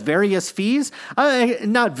Cards has various fees.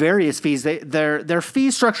 Not various fees. Their fee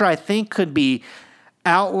structure, I think, could be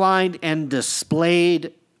outlined and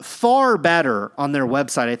displayed far better on their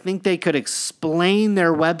website. I think they could explain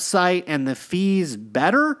their website and the fees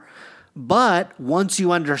better. But once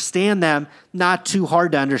you understand them, not too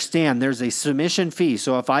hard to understand. There's a submission fee.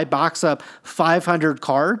 So if I box up 500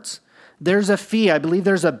 cards, there's a fee. I believe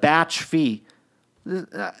there's a batch fee.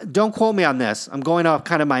 Don't quote me on this. I'm going off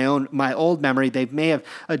kind of my old memory. They may have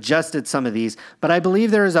adjusted some of these, but I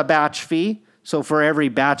believe there is a batch fee. So for every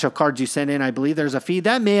batch of cards you send in, I believe there's a fee.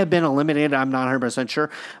 That may have been eliminated. I'm not 100%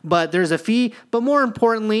 sure, but there's a fee. But more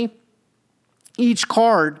importantly, each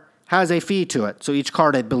card has a fee to it. So each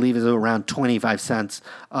card, I believe, is around 25 cents.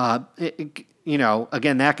 Again,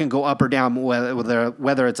 that can go up or down,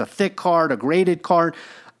 whether it's a thick card, a graded card,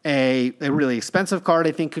 a really expensive card,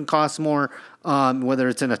 I think, can cost more, whether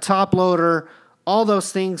it's in a top loader, All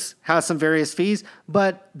those things have some various fees,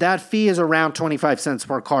 but that fee is around 25 cents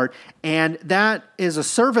per card. And that is a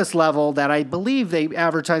service level that I believe they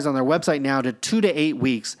advertise on their website now to 2 to 8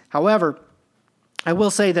 weeks. However, I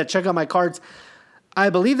will say that Check Out My Cards, I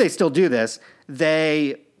believe they still do this.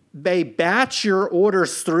 They batch your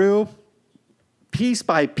orders through piece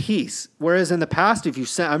by piece. Whereas in the past,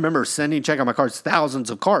 I remember sending Check Out My Cards thousands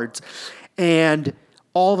of cards, and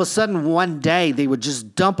all of a sudden one day they would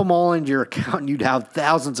just dump them all into your account and you'd have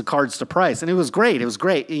thousands of cards to price. And it was great. It was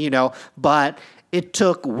great, but it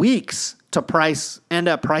took weeks to end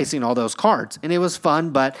up pricing all those cards. And it was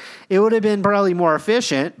fun, but it would have been probably more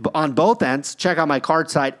efficient on both ends, Check Out My Card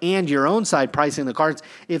side and your own side pricing the cards,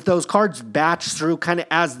 if those cards batched through kind of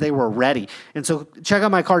as they were ready. And so Check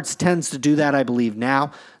Out My Cards tends to do that, I believe,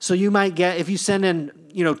 now. So you might get, if you send in,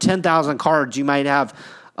 10,000 cards, you might have,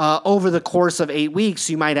 over the course of 8 weeks,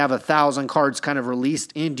 you might have 1,000 cards kind of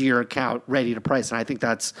released into your account ready to price. And I think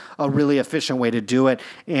that's a really efficient way to do it.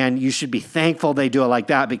 And you should be thankful they do it like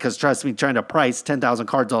that, because trust me, trying to price 10,000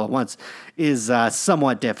 cards all at once is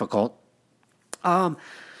somewhat difficult.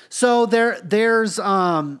 So there's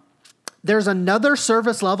another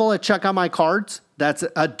service level at Check Out My Cards that's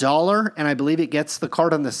 $1, and I believe it gets the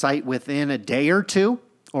card on the site within a day or two,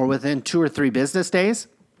 or within 2 or 3 business days.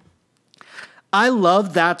 I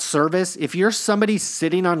love that service. If you're somebody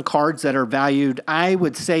sitting on cards that are valued, I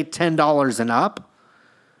would say $10 and up,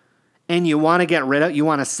 and you want to get rid of, you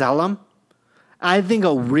want to sell them, I think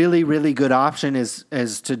a really, really good option is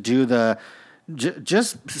to do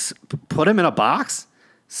just put them in a box,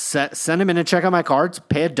 send them in and Check Out My Cards,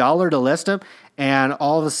 pay $1 to list them, and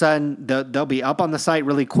all of a sudden they'll be up on the site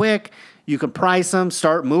really quick. You can price them,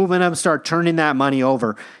 start moving them, start turning that money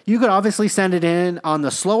over. You could obviously send it in on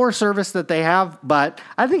the slower service that they have, but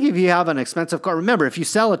I think if you have an expensive card, remember, if you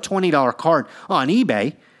sell a $20 card on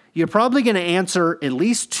eBay, you're probably going to answer at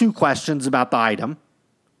least 2 questions about the item.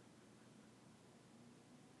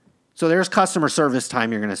 So there's customer service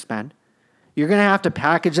time you're going to spend. You're going to have to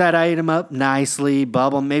package that item up nicely,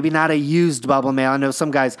 bubble, maybe not a used bubble mail. I know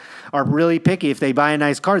some guys are really picky. If they buy a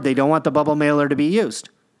nice card, they don't want the bubble mailer to be used.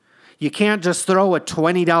 You can't just throw a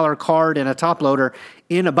 $20 card and a top loader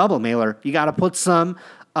in a bubble mailer. You got to put some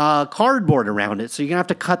cardboard around it. So you're going to have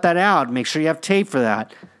to cut that out. Make sure you have tape for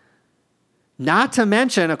that. Not to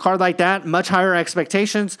mention a card like that, much higher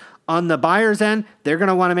expectations on the buyer's end. They're going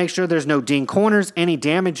to want to make sure there's no ding corners, any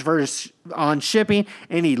damage on shipping,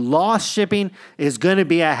 any lost shipping is going to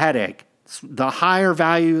be a headache. The higher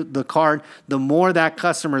value the card, the more that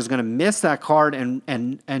customer is going to miss that card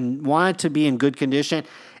and want it to be in good condition.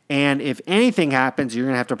 And if anything happens, you're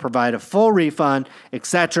going to have to provide a full refund, et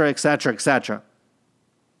cetera, et cetera, et cetera.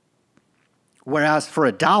 Whereas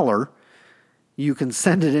for $1, you can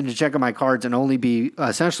send it in to Check Out My Cards and only be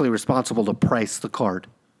essentially responsible to price the card.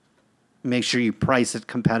 Make sure you price it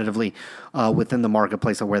competitively within the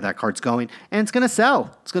marketplace of where that card's going. And it's going to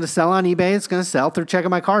sell. It's going to sell on eBay. It's going to sell through Check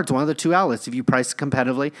Out My Cards, one of the 2 outlets. If you price it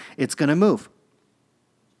competitively, it's going to move.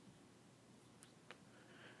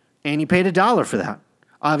 And you paid $1 for that.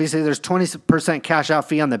 Obviously, there's 20% cash out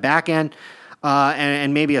fee on the back end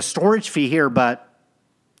and maybe a storage fee here. But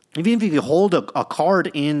even if you hold a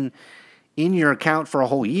card in your account for a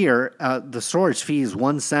whole year, the storage fee is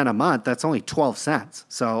 1 cent a month. That's only 12 cents.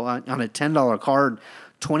 So on a $10 card,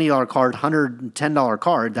 $20 card, $110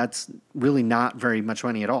 card, that's really not very much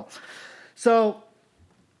money at all. So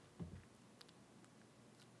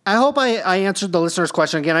I hope I answered the listener's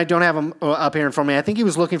question. Again, I don't have him up here in front of me. I think he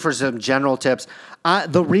was looking for some general tips.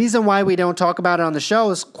 The reason why we don't talk about it on the show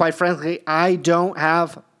is, quite frankly, I don't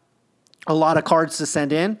have a lot of cards to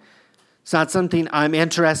send in. It's not something I'm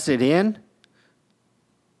interested in.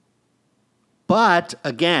 But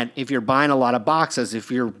again, if you're buying a lot of boxes, if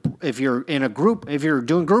you're in a group, if you're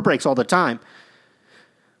doing group breaks all the time,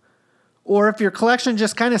 or if your collection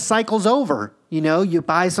just kind of cycles over, you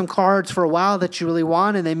buy some cards for a while that you really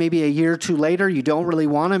want, and then maybe a year or 2 later, you don't really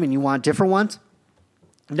want them and you want different ones.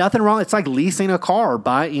 Nothing wrong. It's like leasing a car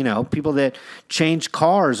by, people that change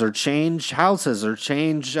cars or change houses or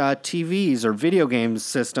change TVs or video game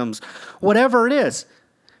systems, whatever it is.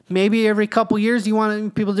 Maybe every couple years you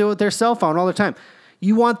want people to do it with their cell phone all the time.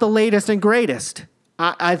 You want the latest and greatest.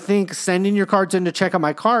 I think sending your cards in to Check Out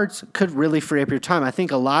My Cards could really free up your time. I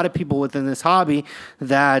think a lot of people within this hobby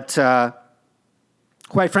that,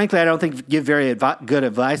 quite frankly, I don't think give very good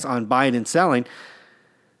advice on buying and selling.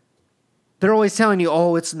 They're always telling you,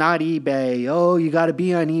 oh, it's not eBay. Oh, you got to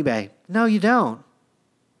be on eBay. No, you don't.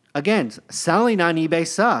 Again, selling on eBay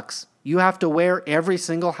sucks. You have to wear every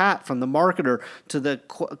single hat, from the marketer to the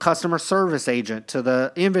customer service agent to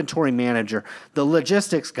the inventory manager, the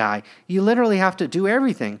logistics guy. You literally have to do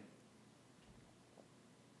everything.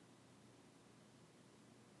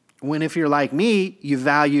 When if you're like me, you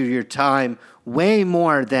value your time way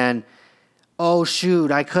more than, oh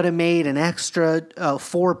shoot, I could have made an extra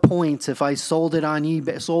 4 points if I sold it on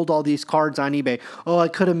eBay, sold all these cards on eBay. Oh, I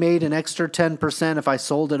could have made an extra 10% if I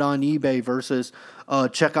sold it on eBay versus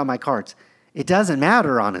check out my cards. It doesn't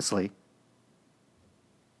matter, honestly.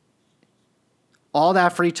 All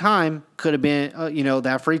that free time could have been,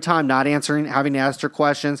 that free time not answering, having to ask your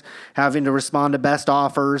questions, having to respond to best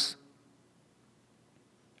offers,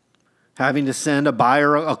 having to send a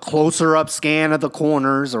buyer a closer up scan of the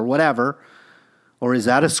corners or whatever. Or is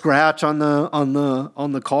that a scratch on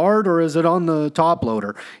the card, or is it on the top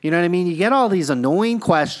loader? You know what I mean? You get all these annoying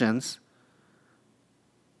questions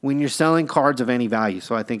when you're selling cards of any value.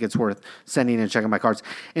 So I think it's worth sending and checking my cards.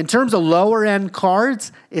 In terms of lower end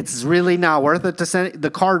cards, it's really not worth it to send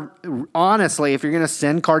the card. Honestly, if you're going to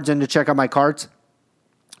send cards in to check out my cards,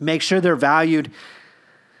 make sure they're valued.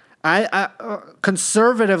 I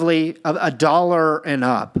conservatively $1 and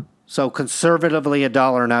up. So conservatively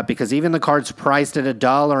 $1 and up, because even the cards priced at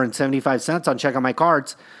 $1.75 on Check Out My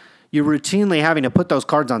Cards, you're routinely having to put those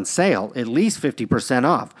cards on sale, at least 50%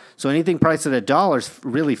 off. So anything priced at $1 is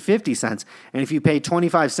really 50 cents. And if you pay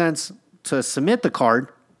 25 cents to submit the card,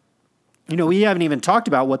 we haven't even talked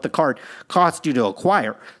about what the card cost you to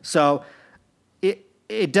acquire. So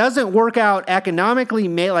it doesn't work out economically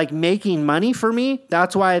like making money for me.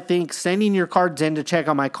 That's why I think sending your cards in to Check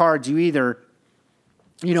Out My Cards, you either...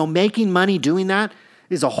 making money doing that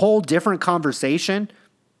is a whole different conversation.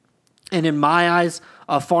 And in my eyes,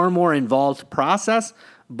 a far more involved process.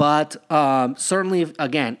 But certainly,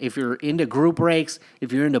 if you're into group breaks,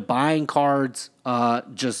 if you're into buying cards, buy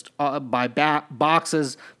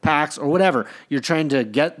boxes, packs, or whatever, you're trying to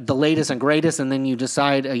get the latest and greatest, and then you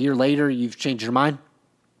decide a year later you've changed your mind,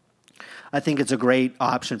 I think it's a great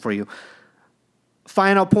option for you.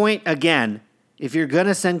 Final point, again, if you're going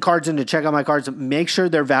to send cards in to Check Out My Cards, make sure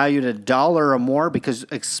they're valued at $1 or more, because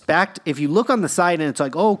if you look on the site and it's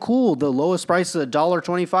like, oh, cool, the lowest price is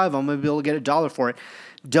 $1.25, I'm going to be able to get $1 for it.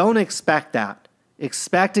 Don't expect that.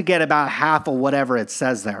 Expect to get about half of whatever it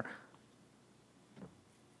says there.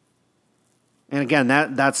 And again,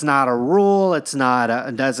 that's not a rule. It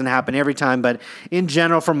doesn't happen every time. But in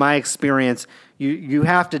general, from my experience, you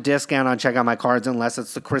have to discount on Check Out My Cards unless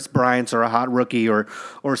it's the Chris Bryant's or a hot rookie or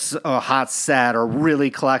a hot set or really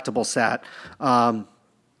collectible set,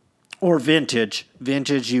 or vintage.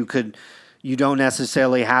 Vintage, you don't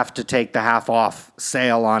necessarily have to take the half off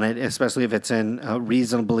sale on it, especially if it's in a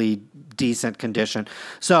reasonably decent condition.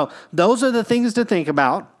 So those are the things to think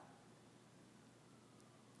about.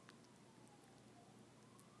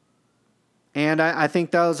 And I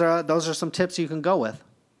think those are some tips you can go with.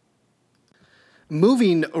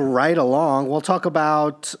 Moving right along, we'll talk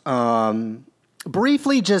about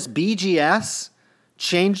briefly just BGS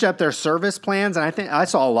changed up their service plans. And I think I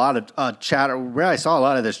saw a lot of chatter. Where I saw a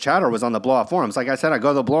lot of this chatter was on the Blowout forums. Like I said, I go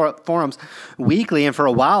to the Blowout forums weekly. And for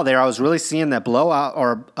a while there, I was really seeing that Blowout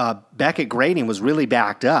or Beckett grading was really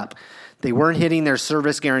backed up. They weren't hitting their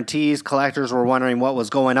service guarantees. Collectors were wondering what was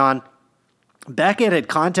going on. Beckett had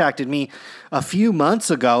contacted me a few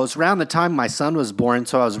months ago. It was around the time my son was born,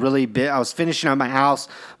 so I was finishing up my house.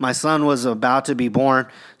 My son was about to be born,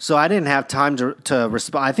 so I didn't have time to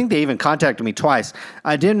respond. I think they even contacted me twice.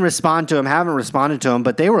 I didn't respond to him, haven't responded to him,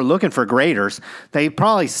 but they were looking for graders. They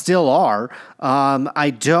probably still are.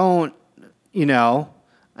 I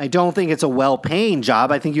don't think it's a well-paying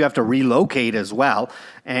job. I think you have to relocate as well.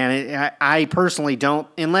 And I personally don't,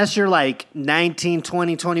 unless you're like 19,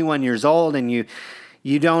 20, 21 years old and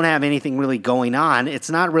you don't have anything really going on, it's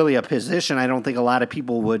not really a position I don't think a lot of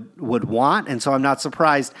people would want. And so I'm not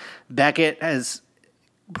surprised Beckett has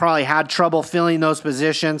probably had trouble filling those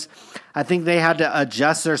positions. I think they had to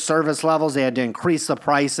adjust their service levels. They had to increase the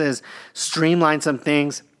prices, streamline some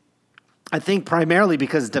things. I think primarily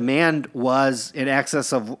because demand was in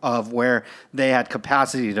excess of where they had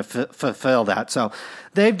capacity to fulfill that. So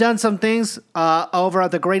they've done some things over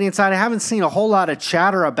at the grading side. I haven't seen a whole lot of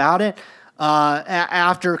chatter about it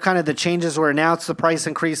after kind of the changes were announced, the price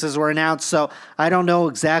increases were announced. So I don't know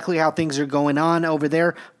exactly how things are going on over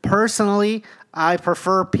there. Personally, I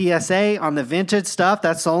prefer PSA on the vintage stuff.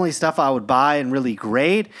 That's the only stuff I would buy and really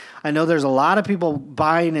grade. I know there's a lot of people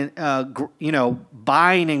buying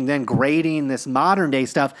and then grading this modern day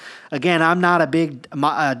stuff. Again, I'm not a big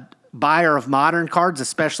buyer of modern cards,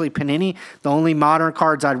 especially Panini. The only modern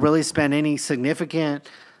cards I'd really spend any significant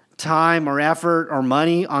time or effort or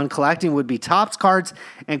money on collecting would be Topps cards,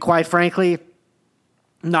 and quite frankly,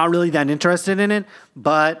 not really that interested in it.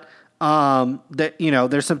 But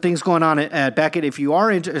there's some things going on at Beckett. If you are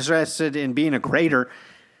interested in being a grader,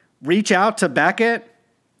 reach out to Beckett.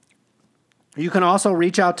 You can also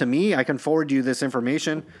reach out to me. I can forward you this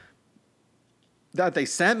information that they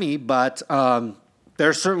sent me, but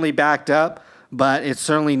they're certainly backed up, but it's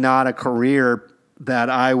certainly not a career that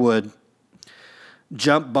I would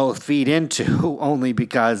jump both feet into only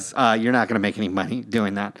because you're not going to make any money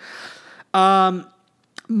doing that.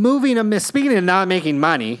 Speaking of not making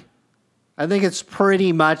money, I think it's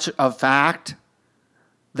pretty much a fact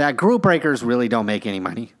that group breakers really don't make any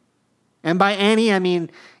money. And by any, I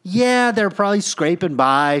mean, yeah, they're probably scraping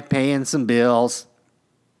by, paying some bills.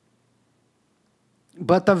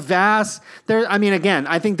 But I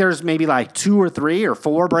think there's maybe like 2 or 3 or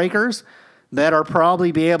 4 breakers that are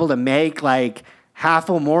probably be able to make like half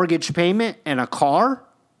a mortgage payment and a car.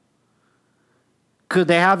 Could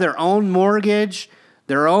they have their own mortgage,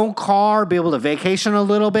 their own car, be able to vacation a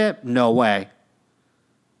little bit? No way.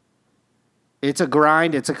 It's a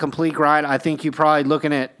grind. It's a complete grind. I think you're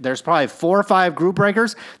probably there's probably 4 or 5 group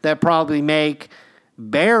breakers that probably make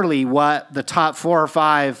barely what the top 4 or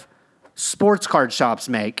 5 sports card shops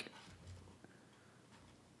make.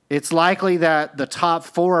 It's likely that the top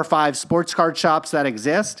 4 or 5 sports card shops that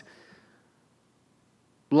exist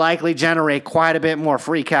likely generate quite a bit more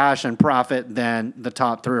free cash and profit than the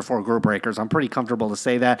top 3 or 4 group breakers. I'm pretty comfortable to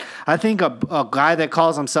say that. I think a guy that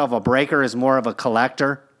calls himself a breaker is more of a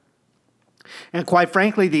collector. And quite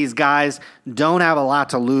frankly, these guys don't have a lot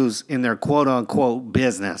to lose in their quote-unquote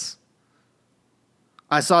business.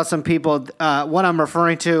 I saw some people, what I'm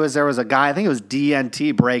referring to is there was a guy, I think it was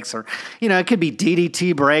DNT Breaks, or, it could be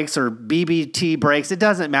DDT Breaks or BBT Breaks. It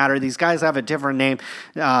doesn't matter. These guys have a different name.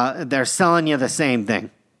 They're selling you the same thing.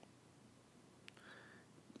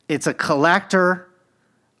 It's a collector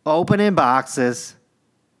opening boxes,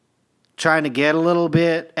 trying to get a little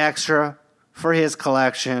bit extra for his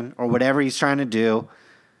collection or whatever he's trying to do.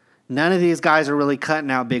 None of these guys are really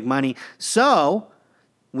cutting out big money. So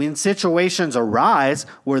when situations arise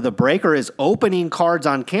where the breaker is opening cards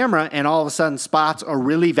on camera and all of a sudden spots a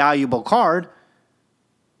really valuable card,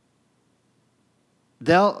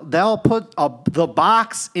 they'll put the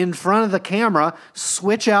box in front of the camera,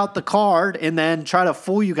 switch out the card, and then try to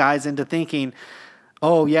fool you guys into thinking,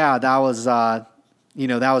 oh yeah, that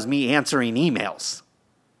was me answering emails.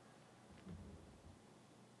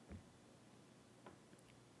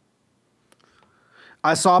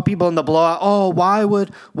 I saw people in the blowout. Oh, why would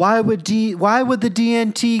the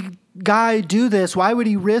DNT guy do this? Why would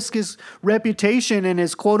he risk his reputation and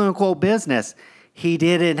his quote unquote business? He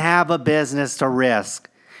didn't have a business to risk.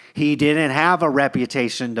 He didn't have a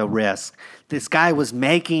reputation to risk. This guy was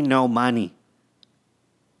making no money.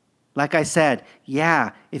 Like I said,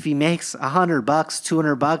 yeah, if he makes $100,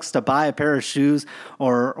 $200 to buy a pair of shoes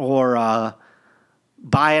or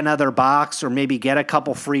buy another box or maybe get a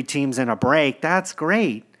couple free teams in a break, that's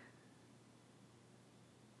great.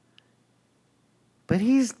 But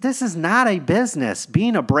this is not a business.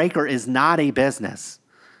 Being a breaker is not a business.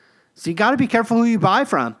 So you got to be careful who you buy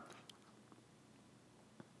from.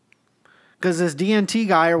 Because this DNT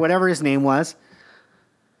guy or whatever his name was,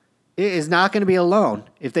 it is not going to be alone.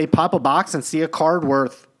 If they pop a box and see a card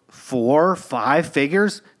worth 4, 5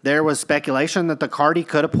 figures, there was speculation that the card he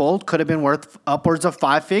could have pulled could have been worth upwards of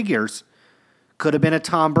 5 figures. Could have been a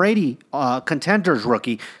Tom Brady contenders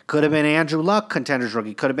rookie. Could have been Andrew Luck contenders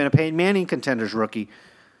rookie. Could have been a Peyton Manning contenders rookie.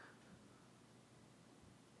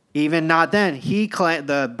 Even not then,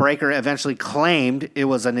 the breaker eventually claimed it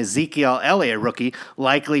was an Ezekiel Elliott rookie,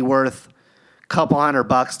 likely worth a couple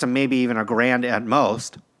 $100 to maybe even $1,000 at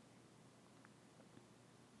most.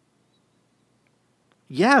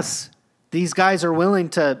 Yes, these guys are willing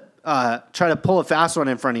to try to pull a fast one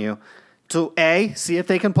in front of you. To A, see if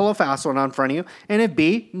they can pull a fast one in front of you, and if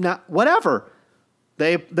B, whatever.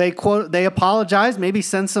 They apologize, maybe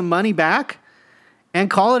send some money back, and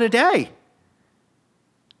call it a day.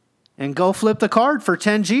 And go flip the card for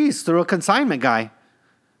 10 G's through a consignment guy.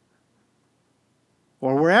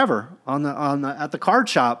 Or wherever, at the card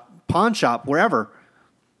shop, pawn shop, wherever.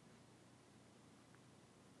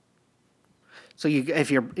 So if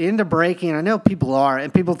you're into breaking, I know people are,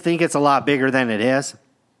 and people think it's a lot bigger than it is.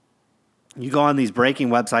 You go on these breaking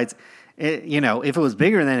websites, if it was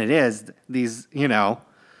bigger than it is, you'd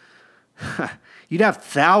have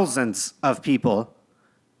thousands of people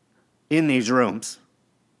in these rooms.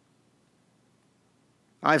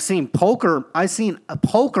 I've seen poker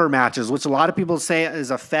matches, which a lot of people say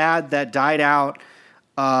is a fad that died out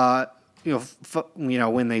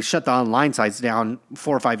when they shut the online sites down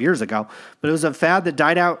 4 or 5 years ago. But it was a fad that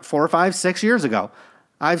died out 4 or 5, 6 years ago.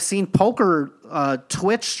 I've seen poker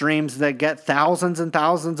Twitch streams that get thousands and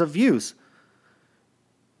thousands of views.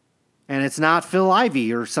 And it's not Phil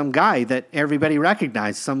Ivey or some guy that everybody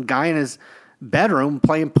recognized. Some guy in his bedroom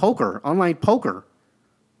playing poker, online poker.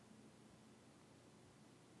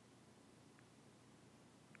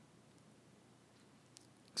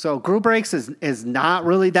 So group breaks is not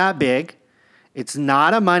really that big. It's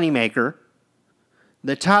not a moneymaker.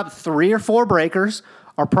 The top 3 or 4 breakers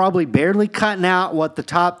are probably barely cutting out what the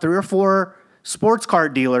top 3 or 4 sports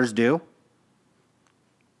card dealers do.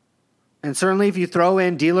 And certainly if you throw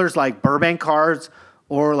in dealers like Burbank Cards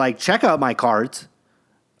or like Check Out My Cards,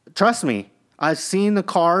 trust me, I've seen the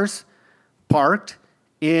cars parked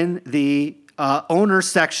in the owner's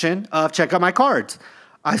section of Check Out My Cards.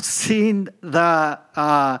 I've seen the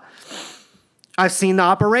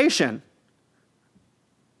operation.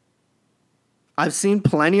 I've seen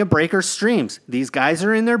plenty of breaker streams. These guys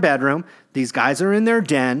are in their bedroom. These guys are in their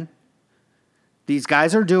den. These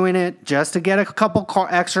guys are doing it just to get a couple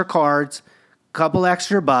extra cards, couple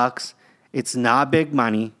extra bucks. It's not big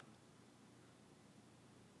money.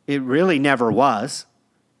 It really never was.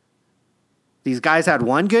 These guys had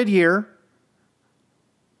one good year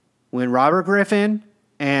when Robert Griffin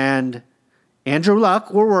and Andrew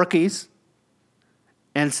Luck were rookies.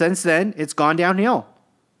 And since then, it's gone downhill.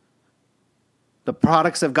 The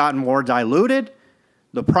products have gotten more diluted.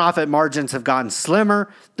 The profit margins have gotten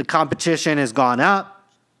slimmer. The competition has gone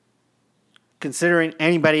up. Considering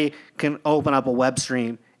anybody can open up a web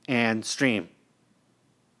stream and stream.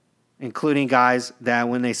 Including guys that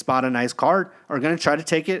when they spot a nice card are going to try to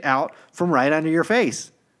take it out from right under your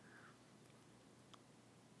face.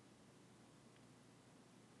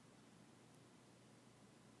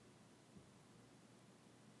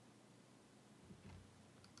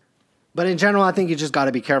 But in general, I think you just got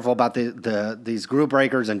to be careful about these group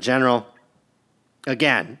breakers in general.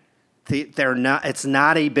 Again, they're not. It's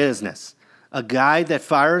not a business. A guy that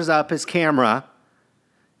fires up his camera,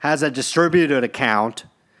 has a distributed account,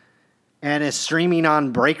 and is streaming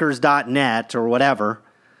on breakers.net or whatever.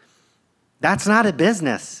 That's not a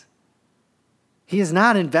business. He has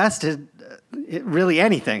not invested really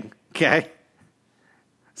anything. Okay,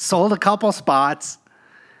 sold a couple spots,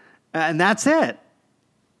 and that's it.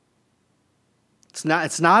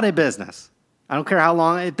 It's not a business. I don't care how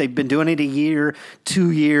long they've been doing it, a year,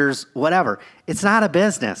 2 years, whatever. It's not a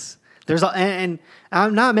business. And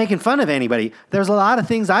I'm not making fun of anybody. There's a lot of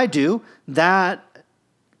things I do that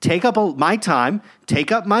take up my time,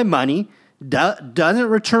 take up my money, doesn't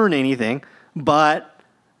return anything, but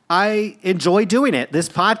I enjoy doing it. This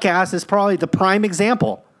podcast is probably the prime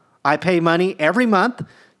example. I pay money every month.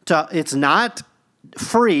 It's not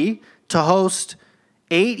free to host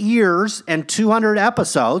 8 years and 200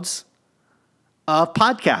 episodes of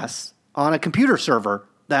podcasts on a computer server.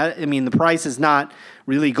 The price has not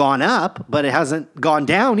really gone up, but it hasn't gone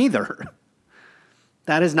down either.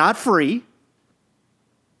 That is not free.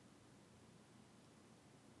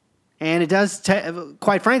 And it does,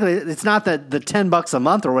 quite frankly, it's not the $10 a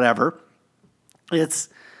month or whatever. It's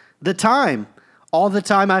the time. All the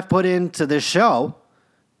time I've put into this show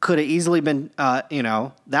could have easily been,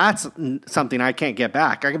 that's something I can't get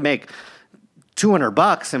back. I can make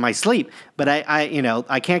 $200 in my sleep, but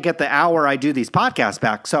I can't get the hour I do these podcasts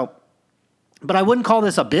back. So, but I wouldn't call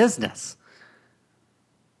this a business.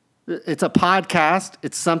 It's a podcast.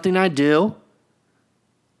 It's something I do.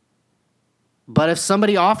 But if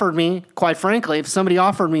somebody offered me, quite frankly, if somebody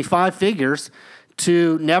offered me 5 figures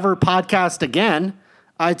to never podcast again,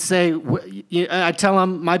 I'd tell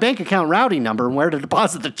them my bank account routing number and where to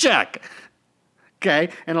deposit the check. Okay?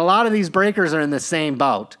 And a lot of these breakers are in the same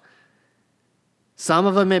boat. Some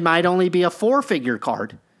of them, it might only be a 4-figure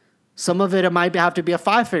card. Some of it might have to be a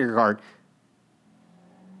 5-figure card.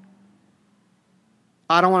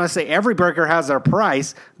 I don't want to say every breaker has their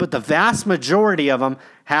price, but the vast majority of them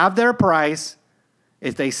have their price.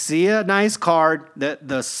 If they see a nice card, they're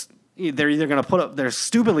either going to they're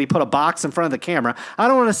stupidly put a box in front of the camera. I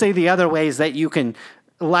don't want to say the other ways that you can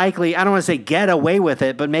likely, I don't want to say get away with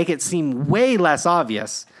it, but make it seem way less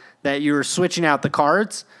obvious that you're switching out the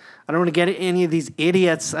cards. I don't want to get any of these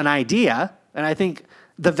idiots an idea. And I think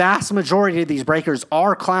the vast majority of these breakers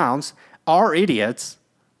are clowns, are idiots.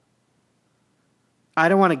 I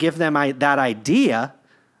don't want to give them that idea,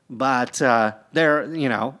 but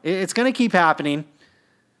it's going to keep happening.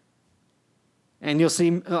 And you'll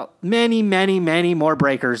see many, many, many more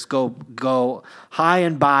breakers go high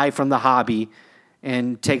and buy from the hobby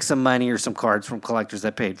and take some money or some cards from collectors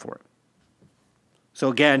that paid for it. So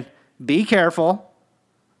again, be careful.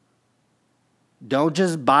 Don't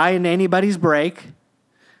just buy in anybody's break.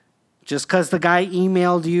 Just because the guy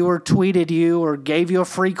emailed you or tweeted you or gave you a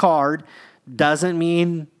free card doesn't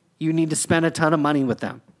mean you need to spend a ton of money with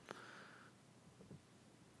them.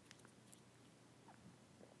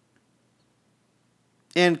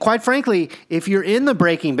 And quite frankly, if you're in the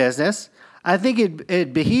breaking business, I think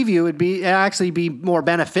it'd actually be more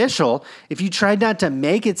beneficial if you tried not to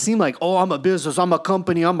make it seem like, oh, I'm a business, I'm a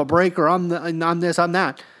company, I'm a breaker, I'm this, I'm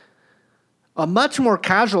that. A much more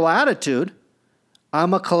casual attitude.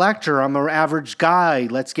 I'm a collector. I'm an average guy.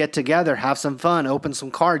 Let's get together, have some fun, open some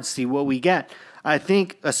cards, see what we get. I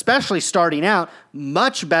think, especially starting out,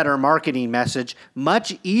 much better marketing message,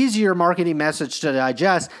 much easier marketing message to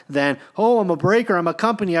digest than, oh, I'm a breaker, I'm a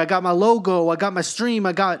company, I got my logo, I got my stream,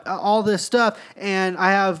 I got all this stuff, and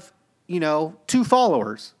I have, 2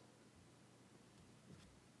 followers.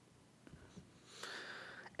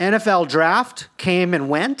 NFL draft came and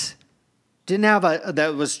went. Didn't have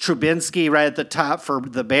that was Trubinsky right at the top for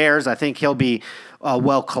the Bears. I think he'll be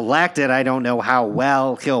well collected. I don't know how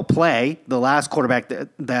well he'll play. The last quarterback or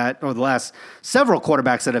the last several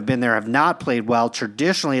quarterbacks that have been there have not played well.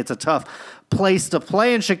 Traditionally, it's a tough place to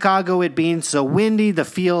play in Chicago. It being so windy, the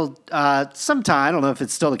field sometimes, I don't know if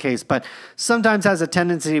it's still the case, but sometimes has a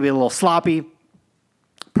tendency to be a little sloppy.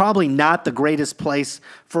 Probably not the greatest place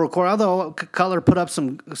for a quarterback, although Cutler put up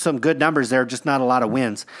some good numbers there, just not a lot of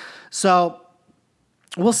wins. So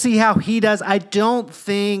we'll see how he does. I don't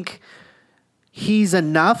think he's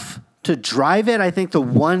enough to drive it. I think the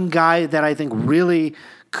one guy that I think really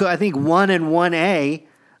could, I think 1 and 1A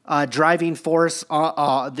driving force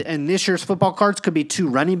in this year's football cards could be 2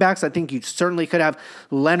 running backs. I think you certainly could have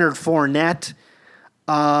Leonard Fournette.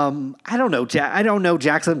 I don't know. I don't know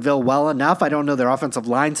Jacksonville well enough. I don't know their offensive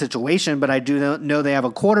line situation, but I do know they have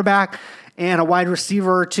a quarterback and a wide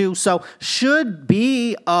receiver or 2. So should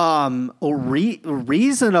be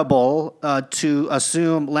reasonable to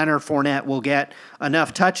assume Leonard Fournette will get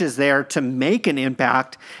enough touches there to make an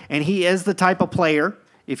impact. And he is the type of player,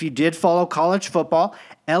 if you did follow college football,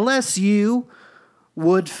 LSU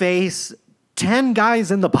would face 10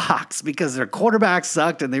 guys in the box because their quarterback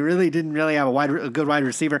sucked and they really didn't have a good wide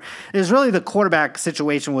receiver. It was really the quarterback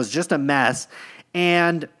situation was just a mess.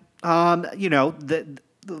 And, quite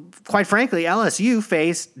frankly, LSU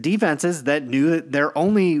faced defenses that knew that their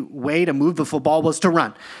only way to move the football was to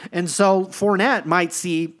run. And so Fournette might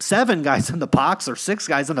see 7 guys in the box or 6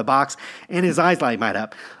 guys in the box and his eyes light might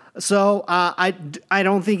up. So I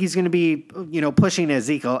don't think he's going to be, pushing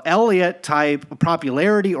Ezekiel Elliott type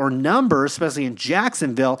popularity or numbers, especially in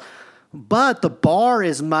Jacksonville. But the bar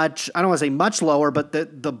is much, I don't want to say much lower, but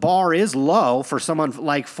the bar is low for someone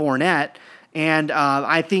like Fournette. And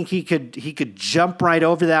I think he could jump right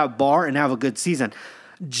over that bar and have a good season.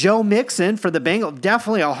 Joe Mixon for the Bengals,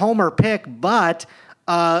 definitely a homer pick, but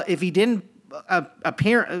if he didn't if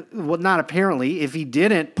he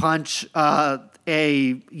didn't punch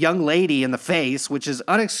a young lady in the face, which is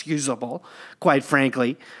unexcusable, quite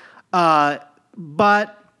frankly.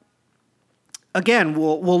 But again,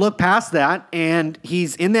 we'll look past that, and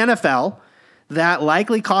he's in the NFL. That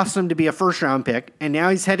likely cost him to be a first-round pick, and now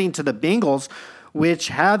he's heading to the Bengals, which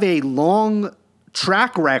have a long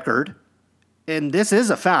track record, and this is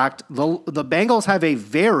a fact. The Bengals have a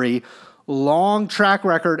very long track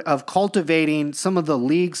record of cultivating some of the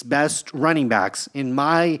league's best running backs. In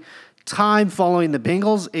my time following the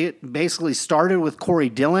Bengals, it basically started with Corey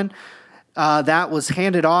Dillon. That was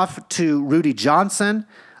handed off to Rudy Johnson.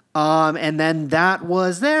 And then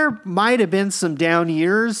there might have been some down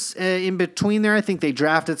years in between there. I think they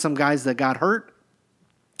drafted some guys that got hurt.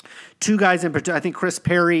 2 guys in particular, I think Chris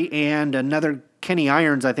Perry and another Kenny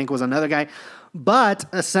Irons, I think was another guy. But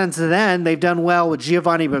since then, they've done well with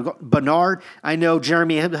Giovanni Bernard. I know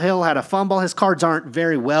Jeremy Hill had a fumble. His cards aren't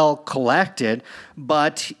very well collected,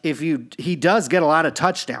 but he does get a lot of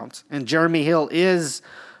touchdowns. And Jeremy Hill is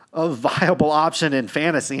a viable option in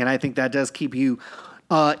fantasy, and I think that does keep you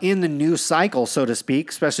in the news cycle, so to speak,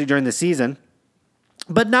 especially during the season.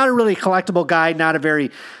 But not a really collectible guy, not a very,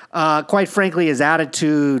 quite frankly, his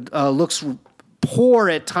attitude looks poor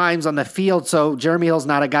at times on the field. So Jeremy Hill's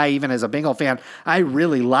not a guy, even as a Bengal fan, I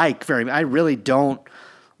really don't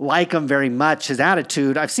like him very much. His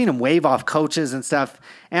attitude, I've seen him wave off coaches and stuff.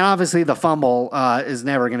 And obviously the fumble is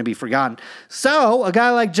never going to be forgotten. So a guy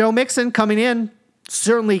like Joe Mixon coming in,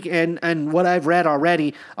 certainly, and what I've read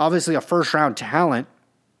already, obviously a first-round talent.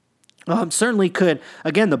 Certainly could,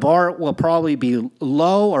 again, the bar will probably be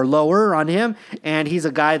low or lower on him, and he's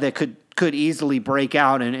a guy that could could easily break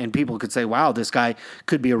out and people could say, wow, this guy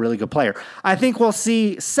could be a really good player. I think we'll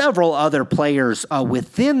see several other players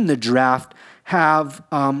within the draft have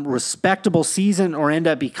respectable season or end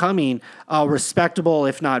up becoming respectable,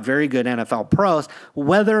 if not very good NFL pros.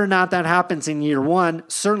 Whether or not that happens in year one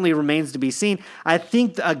certainly remains to be seen. I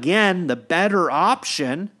think, again, the better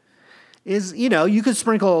option is, you could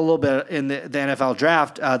sprinkle a little bit in the NFL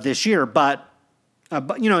draft this year, but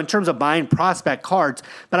in terms of buying prospect cards,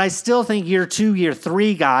 but I still think year 2, year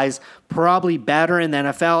 3 guys probably better in the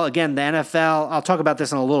NFL. Again, the NFL, I'll talk about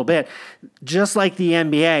this in a little bit, just like the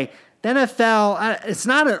NBA, the NFL, it's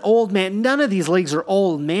not an old man. None of these leagues are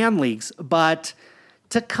old man leagues, but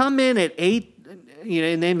to come in at 8,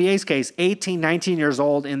 in the NBA's case, 18, 19 years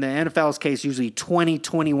old, in the NFL's case, usually 20,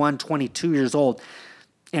 21, 22 years old,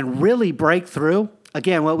 and really break through.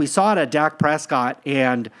 Again, what we saw at Dak Prescott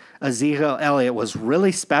and Ezekiel Elliott was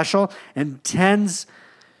really special, and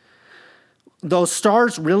those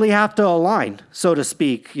stars really have to align, so to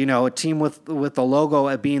speak. A team with the logo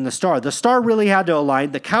at being the star. The star really had to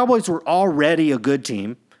align. The Cowboys were already a good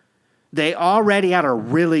team. They already had a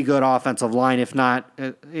really good offensive line, if not,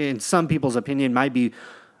 in some people's opinion, might be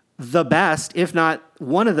the best, if not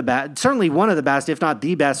one of the best, certainly one of the best, if not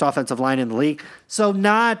the best offensive line in the league. So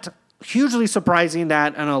not hugely surprising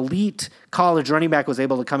that an elite college running back was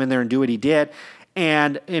able to come in there and do what he did.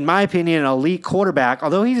 And in my opinion, an elite quarterback,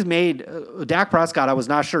 although he's made Dak Prescott, I was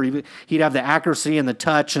not sure he'd have the accuracy and the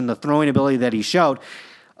touch and the throwing ability that he showed.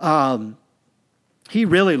 He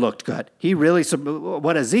really looked good.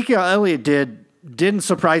 What Ezekiel Elliott didn't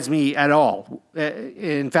surprise me at all.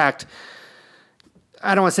 In fact,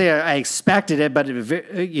 I don't want to say I expected it, but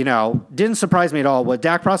didn't surprise me at all. What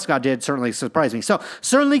Dak Prescott did certainly surprised me. So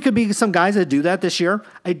certainly could be some guys that do that this year.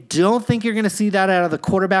 I don't think you're going to see that out of the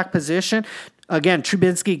quarterback position. Again,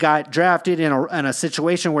 Trubinsky got drafted in a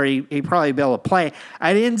situation where he probably be able to play.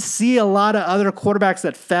 I didn't see a lot of other quarterbacks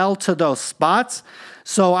that fell to those spots.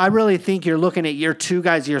 So I really think you're looking at year 2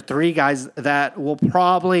 guys, year 3 guys that will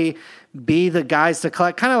probably be the guys to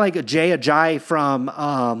collect, kind of like Jay Ajayi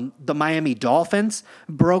from the Miami Dolphins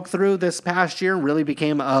broke through this past year and really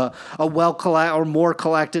became a more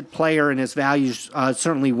collected player, and his values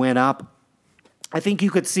certainly went up. I think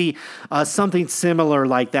you could see something similar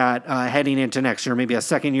like that heading into next year, maybe a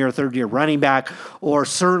second-year, third-year running back, or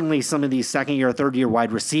certainly some of these second-year, third-year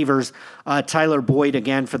wide receivers. Tyler Boyd,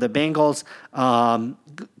 again, for the Bengals,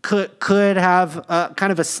 could have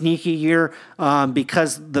kind of a sneaky year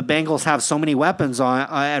because the Bengals have so many weapons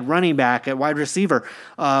at running back, at wide receiver,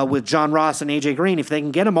 with John Ross and A.J. Green. If they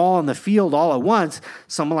can get them all on the field all at once,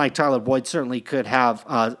 someone like Tyler Boyd certainly could have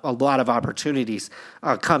a lot of opportunities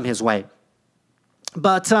come his way.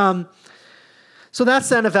 But so that's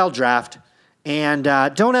the NFL draft, and I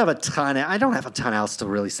don't have a ton else to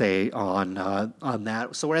really say on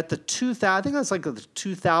that. So we're at the 2000. I think that's like the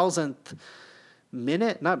 2000th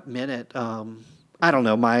minute, not minute. I don't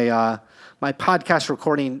know. My podcast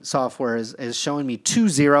recording software is showing me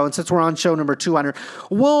 20, and since we're on show number 200,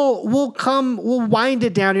 we'll wind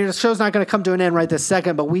it down here. The show's not going to come to an end right this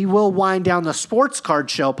second, but we will wind down the Sports Card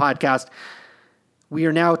Show podcast. We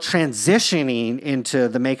are now transitioning into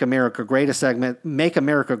the Make America Great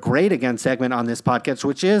Again segment on this podcast,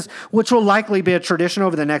 which will likely be a tradition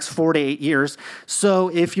over the next 4 to 8 years. So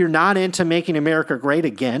if you're not into Making America Great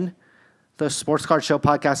Again, the Sports Card Show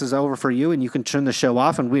podcast is over for you, and you can turn the show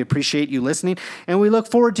off, and we appreciate you listening. And we look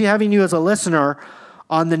forward to having you as a listener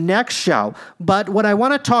on the next show. But what I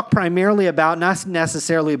want to talk primarily about, not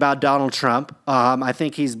necessarily about Donald Trump. I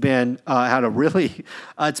think he's been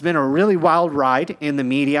it's been a really wild ride in the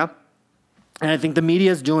media. And I think the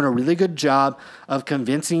media is doing a really good job of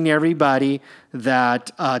convincing everybody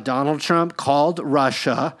that Donald Trump called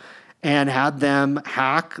Russia and had them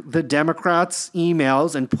hack the Democrats'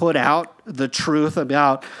 emails and put out the truth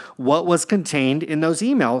about what was contained in those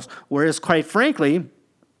emails. Whereas, quite frankly,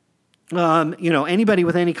 anybody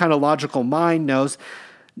with any kind of logical mind knows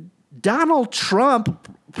Donald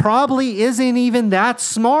Trump probably isn't even that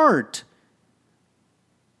smart.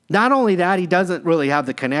 Not only that, he doesn't really have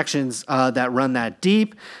the connections that run that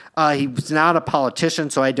deep. He's not a politician,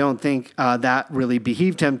 so I don't think that really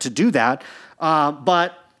behooved him to do that.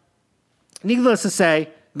 But needless to say,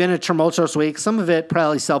 been a tumultuous week. Some of it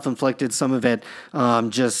probably self-inflicted, some of it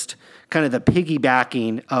just kind of the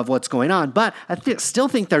piggybacking of what's going on. But I still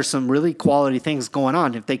think there's some really quality things going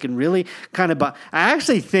on. If they can really kind of I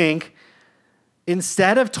actually think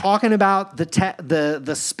instead of talking about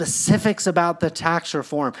the specifics about the tax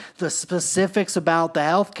reform, the specifics about the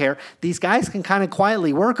healthcare, these guys can kind of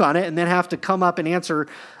quietly work on it and then have to come up and answer,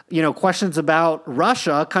 questions about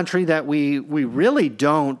Russia, a country that we really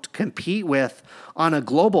don't compete with on a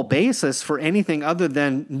global basis for anything other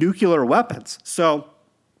than nuclear weapons. So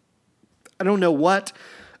I don't know what,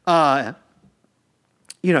 but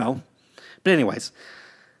anyways,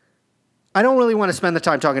 I don't really want to spend the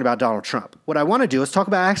time talking about Donald Trump. What I want to do is talk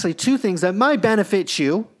about actually two things that might benefit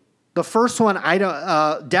you. The first one, I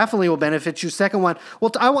don't definitely will benefit you. Second one,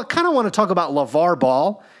 well, I kind of want to talk about Lavar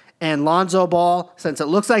Ball and Lonzo Ball, since it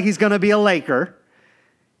looks like he's going to be a Laker.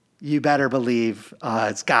 You better believe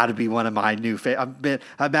it's got to be one of my new favorites.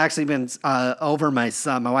 I've actually been over my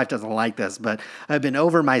son. My wife doesn't like this, but I've been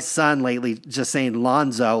over my son lately, just saying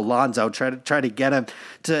Lonzo. Try to get him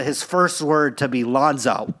to his first word to be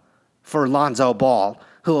Lonzo for Lonzo Ball,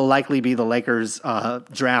 who will likely be the Lakers'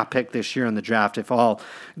 draft pick this year in the draft if all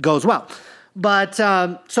goes well. But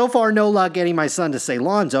so far, no luck getting my son to say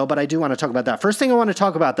Lonzo, but I do want to talk about that. First thing I want to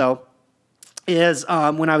talk about, though, is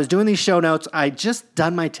when I was doing these show notes, I just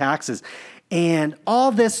done my taxes. And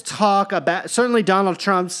all this talk about, certainly Donald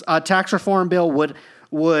Trump's tax reform bill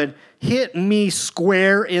would hit me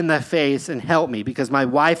square in the face and help me, because my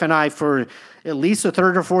wife and I, for at least the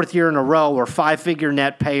third or fourth year in a row, were five-figure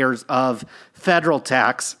net payers of federal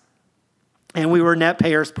tax. And we were net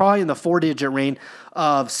payers probably in the four-digit range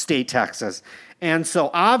of state taxes. And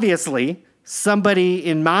so obviously, somebody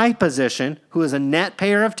in my position who is a net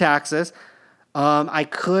payer of taxes, I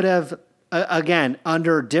could have, again,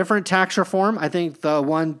 under different tax reform, I think the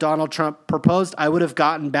one Donald Trump proposed, I would have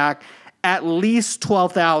gotten back at least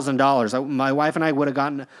 $12,000. My wife and I would have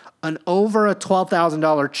gotten an over a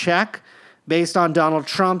 $12,000 check based on Donald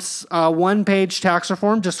Trump's one-page tax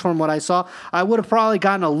reform, just from what I saw. I would have probably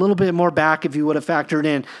gotten a little bit more back if you would have factored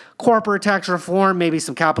in corporate tax reform, maybe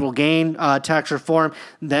some capital gain tax reform.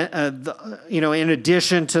 Then, in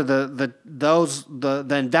addition to the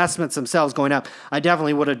investments themselves going up, I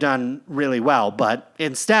definitely would have done really well. But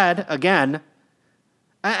instead, again,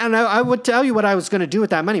 and I would tell you what I was going to do with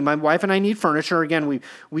that money. My wife and I need furniture. Again,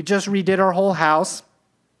 we just redid our whole house.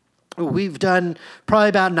 We've done probably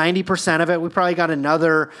about 90% of it. We probably got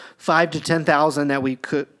another $5,000 to $10,000 that we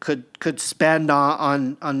could spend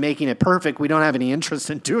on making it perfect. We don't have any interest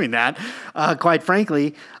in doing that, quite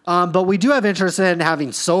frankly. But we do have interest in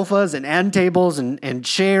having sofas and end tables and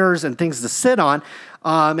chairs and things to sit on.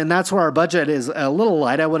 And that's where our budget is a little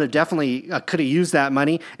light. I would have definitely could have used that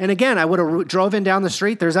money. And again, I would have drove in down the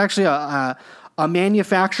street. There's actually a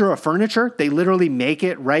manufacturer of furniture. They literally make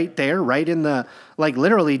it right there, right in the,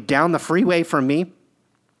 literally down the freeway from me.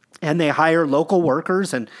 And they hire local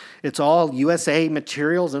workers, and it's all USA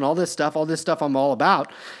materials and all this stuff I'm all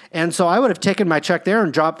about. And so I would have taken my check there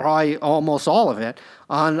and dropped probably almost all of it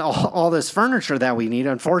on all this furniture that we need.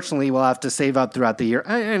 Unfortunately, we'll have to save up throughout the year.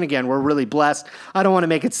 And again, we're really blessed. I don't want to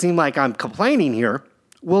make it seem like I'm complaining here.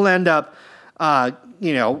 We'll end up,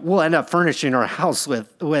 furnishing our house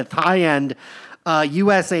with high-end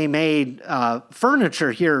USA-made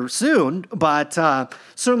furniture here soon, but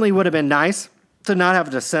certainly would have been nice to not have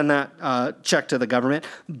to send that check to the government.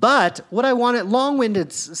 But what I wanted,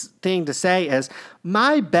 long-winded thing to say is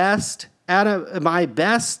my best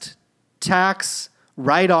tax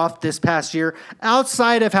write-off this past year,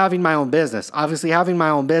 outside of having my own business. Obviously, having my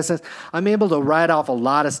own business, I'm able to write off a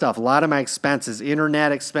lot of stuff, a lot of my expenses,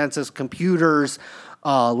 internet expenses, computers,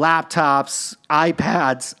 laptops,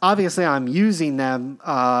 iPads. Obviously, I'm using them,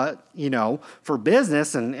 for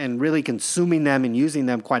business and really consuming them and using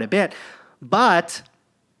them quite a bit. But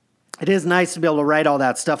it is nice to be able to write all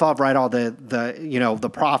that stuff off, write all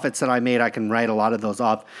the profits that I made. I can write a lot of those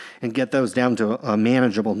off and get those down to a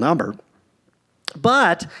manageable number.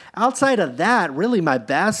 But outside of that, really my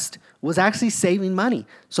best was actually saving money.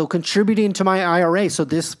 So contributing to my IRA. So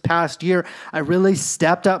this past year, I really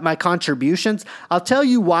stepped up my contributions. I'll tell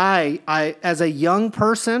you why. As a young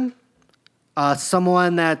person, I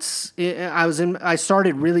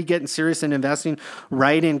started really getting serious in investing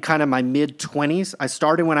right in kind of my mid-20s. I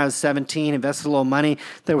started when I was 17, invested a little money.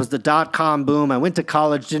 There was the dot-com boom. I went to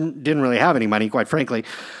college, didn't really have any money, quite frankly.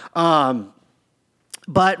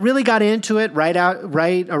 But really got into it right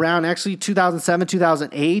around actually 2007,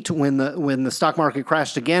 2008 when the stock market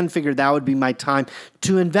crashed again. Figured that would be my time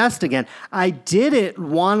to invest again. I didn't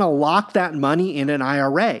want to lock that money in an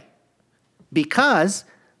IRA because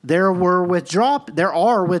there are withdrawal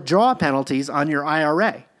penalties on your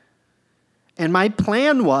IRA. And my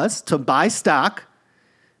plan was to buy stock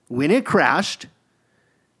when it crashed,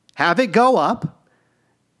 have it go up,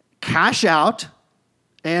 cash out,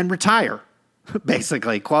 and retire.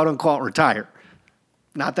 basically, quote unquote, retire.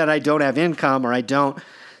 Not that I don't have income or I don't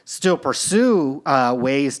still pursue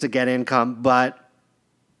ways to get income, but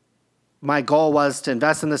my goal was to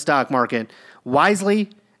invest in the stock market wisely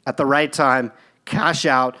at the right time, cash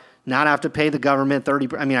out, not have to pay the government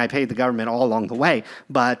I paid the government all along the way,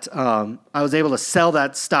 but I was able to sell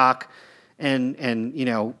that stock and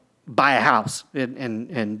buy a house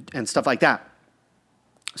and stuff like that.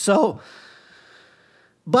 So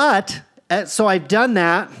I've done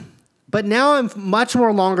that. But now I'm much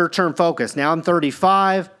more longer term focused. Now I'm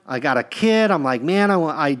 35. I got a kid. I'm like, man,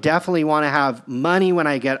 I definitely want to have money when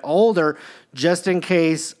I get older, just in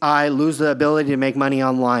case I lose the ability to make money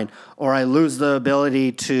online, or I lose the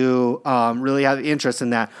ability to really have interest in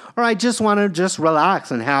that, or I just want to just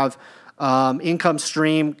relax and have income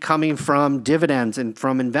stream coming from dividends and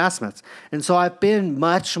from investments. And so I've been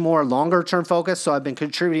much more longer term focused. So I've been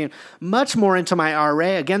contributing much more into my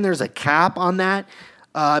IRA. Again, there's a cap on that.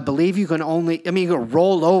 I believe you can you can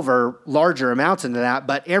roll over larger amounts into that,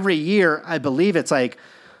 but every year, I believe it's like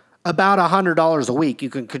about $100 a week. You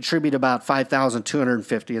can contribute about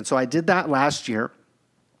 $5,250. And so I did that last year.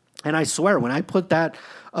 And I swear, when I put that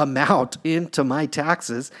amount into my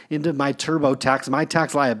taxes, into my TurboTax, my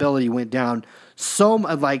tax liability went down so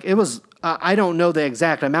much. Like it was, I don't know the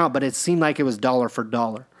exact amount, but it seemed like it was dollar for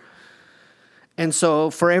dollar. And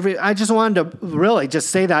so I just wanted to really just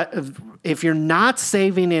say that if you're not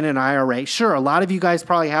saving in an IRA, sure, a lot of you guys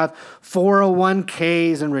probably have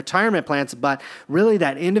 401ks and retirement plans, but really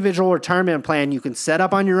that individual retirement plan you can set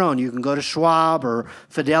up on your own. You can go to Schwab or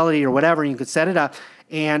Fidelity or whatever, and you can set it up.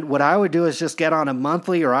 And what I would do is just get on a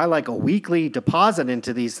monthly, or I like a weekly deposit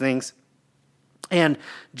into these things and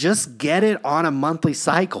just get it on a monthly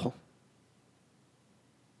cycle.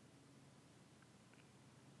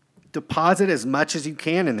 Deposit as much as you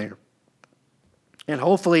can in there. And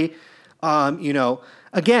hopefully,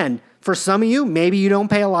 again, for some of you, maybe you don't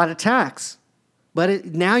pay a lot of tax, but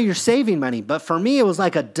now you're saving money. But for me, it was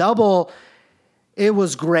like a double. It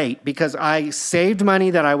was great because I saved money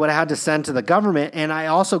that I would have had to send to the government, and I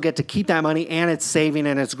also get to keep that money, and it's saving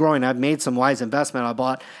and it's growing. I've made some wise investment. I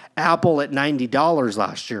bought Apple at $90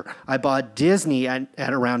 last year. I bought Disney at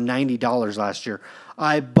around $90 last year.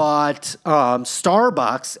 I bought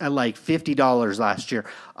Starbucks at like $50 last year.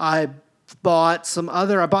 I bought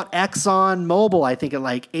Exxon Mobil, I think at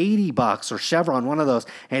like $80, or Chevron, one of those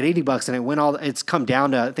at $80, and it's come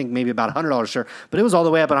down to, I think, maybe about $100 a share, but it was all the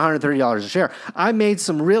way up at $130 a share. I made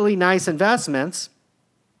some really nice investments.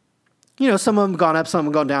 Some of them gone up, some of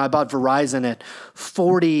them gone down. I bought Verizon at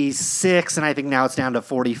 46, and I think now it's down to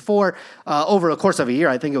 44. Over the course of a year,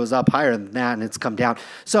 I think it was up higher than that, and it's come down.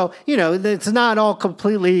 So, it's not all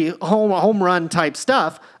completely home run type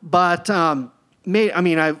stuff, but I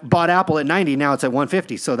bought Apple at 90, now it's at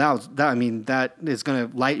 150. So that is going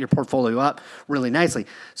to light your portfolio up really nicely.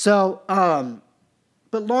 So,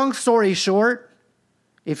 but long story short,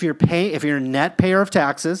 if you're a net payer of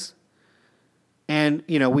taxes, and,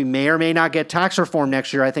 we may or may not get tax reform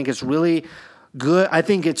next year, I think it's really good. I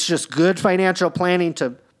think it's just good financial planning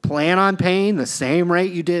to plan on paying the same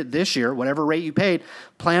rate you did this year, whatever rate you paid,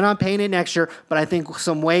 plan on paying it next year. But I think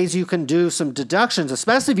some ways you can do some deductions,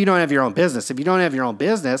 especially if you don't have your own business. If you don't have your own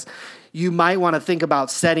business, you might want to think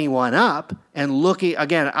about setting one up and looking.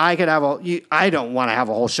 Again, I don't want to have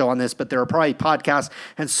a whole show on this, but there are probably podcasts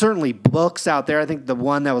and certainly books out there. I think the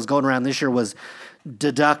one that was going around this year was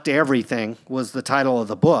Deduct Everything, was the title of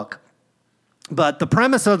the book. But the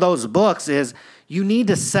premise of those books is you need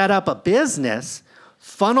to set up a business,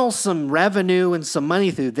 funnel some revenue and some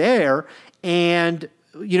money through there, and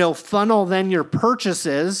funnel then your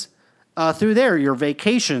purchases through there, your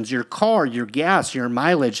vacations, your car, your gas, your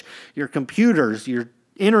mileage, your computers, your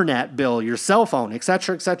internet bill, your cell phone, et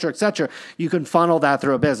cetera, et cetera, et cetera. You can funnel that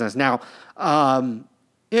through a business. Now, again,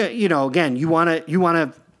 you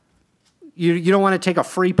don't want to take a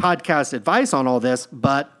free podcast advice on all this,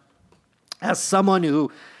 but as someone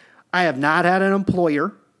who I have not had an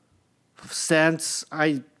employer since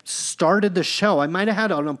I started the show, I might have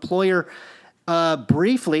had an employer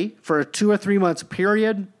briefly for a 2 or 3 months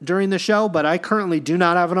period during the show, but I currently do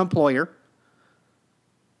not have an employer.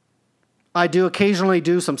 I do occasionally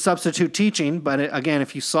do some substitute teaching, but again,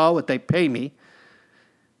 if you saw what they pay me,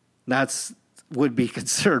 would be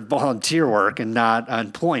considered volunteer work and not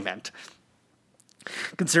employment.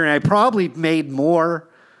 Considering I probably made more,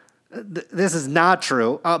 this is not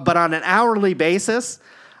true, but on an hourly basis,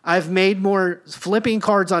 I've made more flipping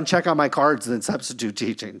cards on Check Out My Cards than substitute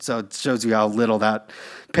teaching. So it shows you how little that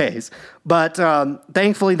pays. But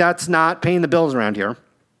thankfully, that's not paying the bills around here.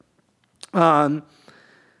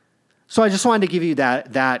 So I just wanted to give you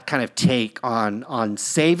that kind of take on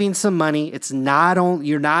saving some money.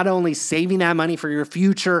 You're not only saving that money for your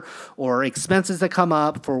future or expenses that come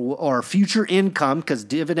up or future income, because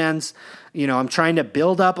dividends, I'm trying to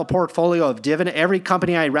build up a portfolio of dividend. Every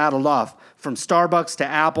company I rattled off, from Starbucks to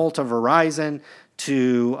Apple to Verizon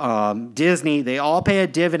to Disney, they all pay a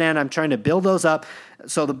dividend. I'm trying to build those up.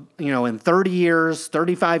 So in 30 years,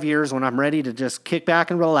 35 years, when I'm ready to just kick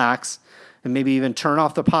back and relax, and maybe even turn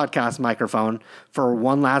off the podcast microphone for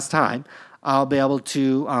one last time, I'll be able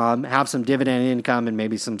to have some dividend income and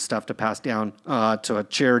maybe some stuff to pass down to a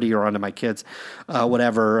charity or onto my kids,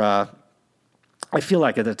 whatever I feel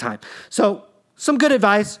like at the time. So some good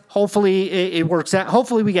advice. Hopefully it works out.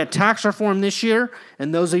 Hopefully we get tax reform this year,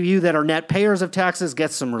 and those of you that are net payers of taxes get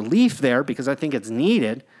some relief there, because I think it's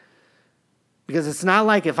needed. Because it's not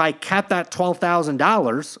like if I kept that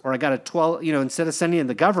 $12,000 or I got instead of sending it to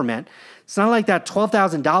the government, it's not like that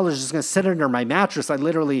 $12,000 is going to sit under my mattress. I have a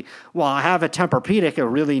Tempur-Pedic, a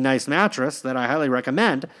really nice mattress that I highly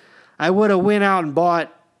recommend. I would have went out and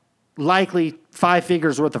bought likely 5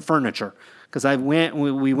 figures worth of furniture, because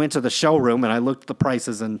we went to the showroom and I looked at the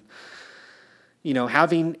prices, and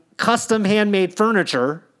having custom handmade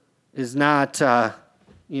furniture is not. I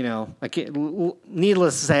can't.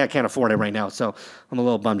 Needless to say, I can't afford it right now, so I'm a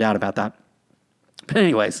little bummed out about that. But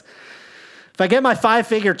anyways, if I get my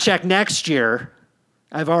 5-figure check next year,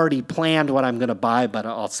 I've already planned what I'm going to buy, but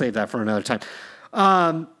I'll save that for another time.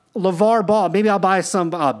 Lavar Ball, maybe I'll buy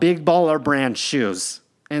some Big Baller brand shoes.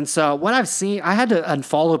 And so what I've seen, I had to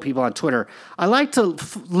unfollow people on Twitter. I like to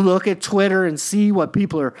look at Twitter and see what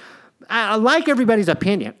people are. I like everybody's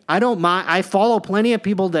opinion. I don't mind. I follow plenty of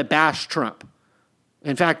people that bash Trump.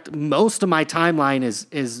 In fact, most of my timeline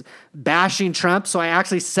is bashing Trump. So I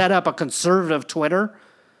actually set up a conservative Twitter.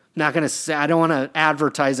 I don't want to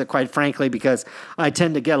advertise it, quite frankly, because I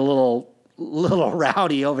tend to get a little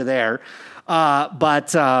rowdy over there.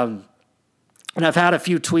 And I've had a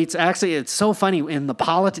few tweets. Actually, it's so funny in the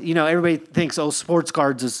politics. Everybody thinks, sports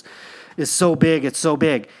cards is so big. It's so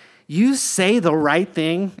big. You say the right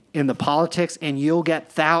thing in the politics, and you'll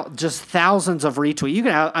get just thousands of retweets.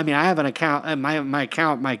 I have an account.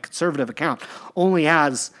 My conservative account, only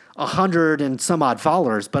has 100 and some odd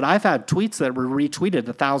followers, but I've had tweets that were retweeted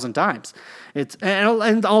 1,000 times.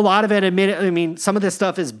 And a lot of it, some of this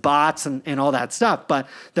stuff is bots and all that stuff, but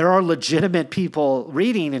there are legitimate people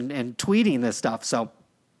reading and tweeting this stuff. So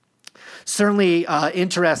certainly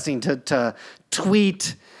interesting to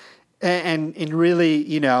tweet and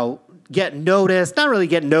really, get noticed, not really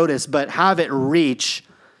get noticed, but have it reach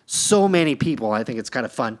so many people. I think it's kind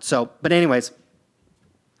of fun. But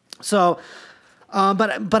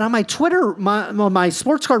on my Twitter, my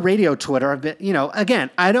Sports Card Radio Twitter, I've been, again,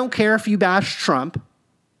 I don't care if you bash Trump.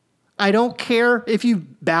 I don't care if you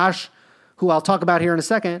bash, who I'll talk about here in a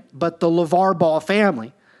second, but the Lavar Ball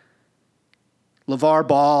family. Lavar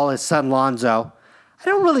Ball, his son Lonzo. I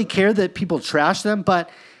don't really care that people trash them, but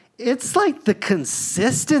it's like the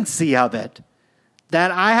consistency of it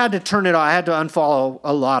that I had to turn it off. I had to unfollow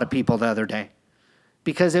a lot of people the other day,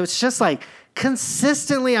 because it was just like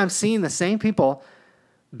consistently I'm seeing the same people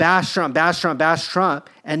bash Trump,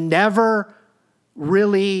 and never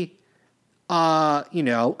really,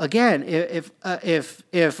 again, if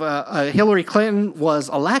Hillary Clinton was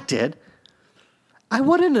elected, I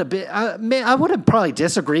wouldn't have probably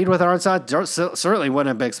disagreed with her on side. Certainly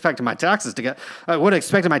wouldn't have expected my taxes to I would have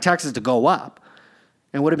expected my taxes to go up,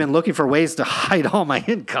 and would have been looking for ways to hide all my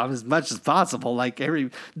income as much as possible, like every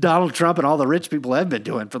Donald Trump and all the rich people have been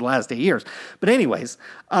doing for the last 8 years. But anyways,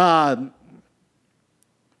 again,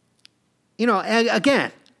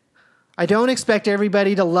 I don't expect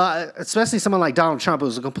everybody to love, especially someone like Donald Trump,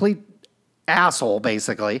 who's a complete asshole,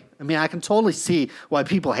 basically. I can totally see why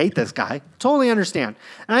people hate this guy. Totally understand.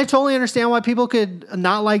 And I totally understand why people could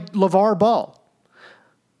not like Lavar Ball.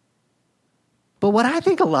 But what I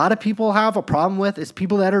think a lot of people have a problem with is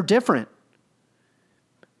people that are different.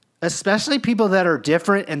 Especially people that are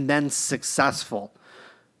different and then successful.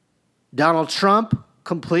 Donald Trump,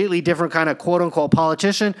 completely different kind of quote-unquote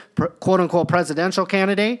politician, quote-unquote presidential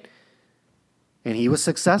candidate. And he was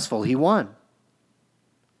successful. He won.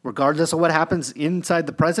 Regardless of what happens inside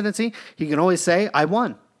the presidency, he can always say, I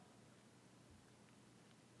won.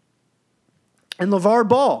 And Lavar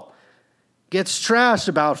Ball gets trashed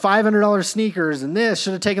about $500 sneakers and this,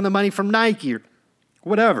 should have taken the money from Nike or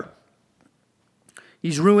whatever.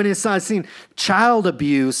 He's ruining his son, seeing child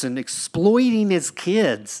abuse and exploiting his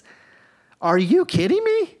kids. Are you kidding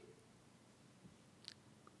me?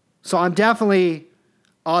 So I'm definitely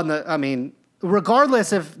on the,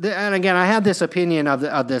 regardless if, and again, I had this opinion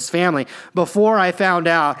of this family before I found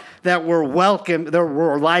out that we're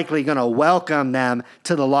likely going to welcome them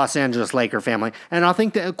to the Los Angeles Laker family. And I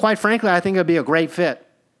think that, quite frankly, I think it'd be a great fit.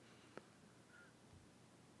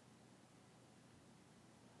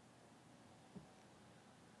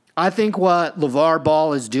 I think what LaVar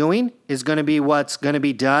Ball is doing is going to be what's going to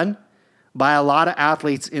be done by a lot of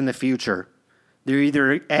athletes in the future. They're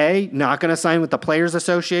either not going to sign with the Players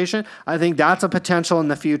Association. I think that's a potential in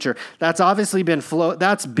the future. That's obviously been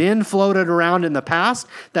floated around in the past.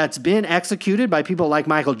 That's been executed by people like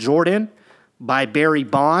Michael Jordan, by Barry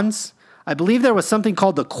Bonds. I believe there was something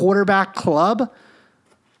called the Quarterback Club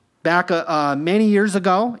back many years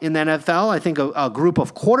ago in the NFL. I think a group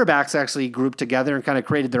of quarterbacks actually grouped together and kind of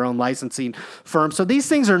created their own licensing firm. So these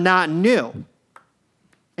things are not new.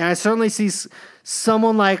 And I certainly see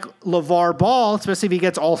someone like LaVar Ball, especially if he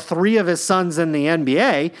gets all three of his sons in the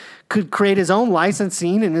NBA, could create his own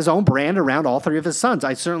licensing and his own brand around all three of his sons.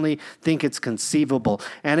 I certainly think it's conceivable.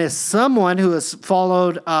 And as someone who has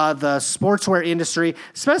followed the sportswear industry,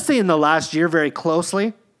 especially in the last year, very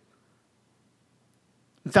closely,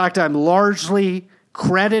 in fact, I'm largely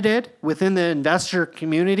credited within the investor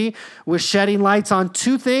community with shedding lights on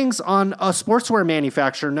two things on a sportswear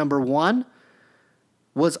manufacturer. Number one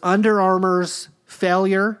was Under Armour's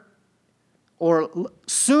failure or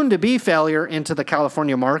soon-to-be failure into the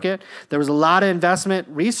California market. There was a lot of investment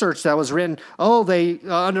research that was written.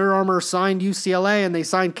 Under Armour signed UCLA and they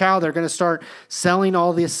signed Cal. They're going to start selling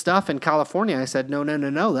all this stuff in California. I said,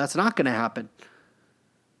 no, that's not going to happen.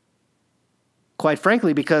 Quite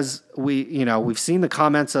frankly, because we've seen the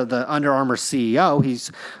comments of the Under Armour CEO.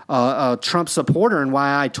 He's a Trump supporter, and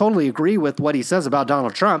why I totally agree with what he says about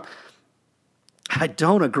Donald Trump. I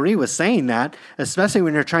don't agree with saying that, especially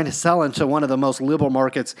when you're trying to sell into one of the most liberal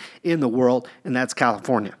markets in the world, and that's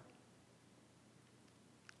California.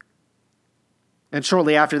 And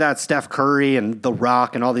shortly after that, Steph Curry and The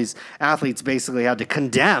Rock and all these athletes basically had to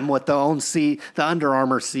condemn what the Under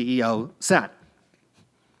Armour CEO said.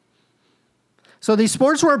 So these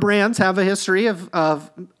sportswear brands have a history of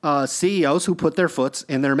CEOs who put their foot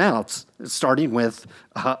in their mouths, starting with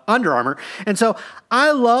Under Armour. And so I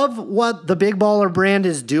love what the Big Baller brand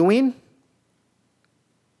is doing.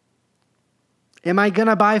 Am I going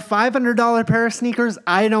to buy $500 pair of sneakers?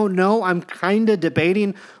 I don't know. I'm kind of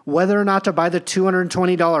debating whether or not to buy the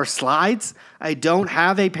 $220 slides. I don't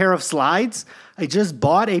have a pair of slides. I just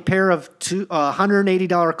bought a pair of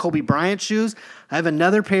 $180 Kobe Bryant shoes. I have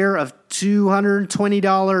another pair of $220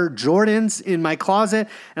 Jordans in my closet,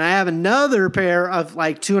 and I have another pair of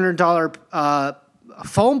like $200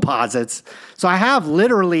 foam posits. So I have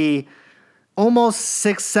literally almost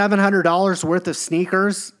 $600-700 worth of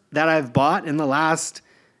sneakers that I've bought in the last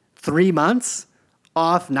 3 months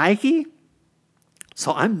off Nike.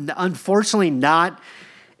 So I'm unfortunately not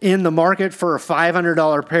in the market for a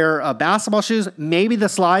 $500 pair of basketball shoes, maybe the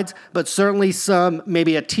slides, but certainly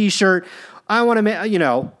maybe a t-shirt. I want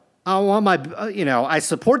to, I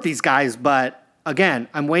support these guys, but again,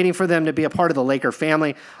 I'm waiting for them to be a part of the Laker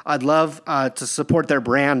family. I'd love to support their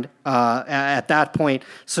brand at that point.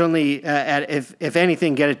 Certainly, if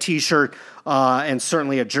anything, get a t-shirt and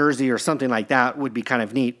certainly a jersey or something like that would be kind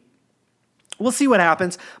of neat. We'll see what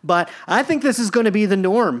happens, but I think this is going to be the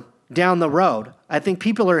norm down the road. I think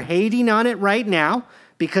people are hating on it right now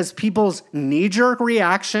because people's knee-jerk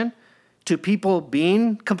reaction to people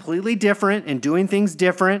being completely different and doing things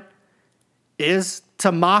different is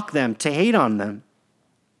to mock them, to hate on them.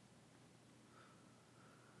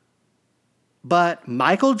 But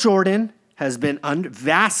Michael Jordan has been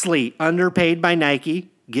vastly underpaid by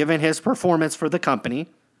Nike, given his performance for the company.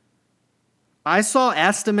 I saw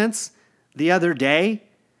estimates the other day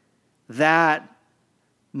that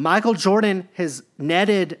Michael Jordan has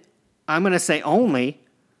netted, I'm going to say only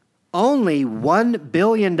 $1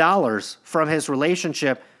 billion from his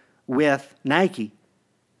relationship with Nike.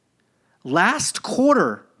 Last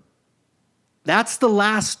quarter, that's the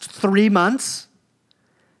last 3 months,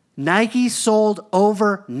 Nike sold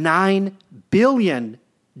over $9 billion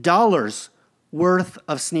worth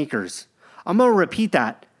of sneakers. I'm going to repeat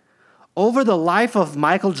that. Over the life of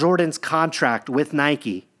Michael Jordan's contract with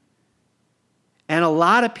Nike, and a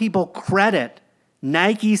lot of people credit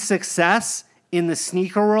Nike's success in the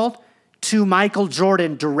sneaker world to Michael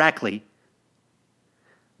Jordan directly.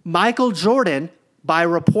 Michael Jordan, by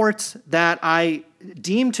reports that I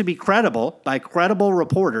deem to be credible, by credible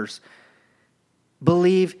reporters,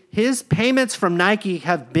 believe his payments from Nike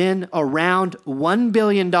have been around $1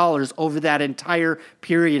 billion over that entire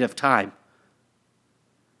period of time.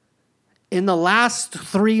 In the last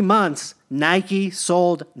 3 months, Nike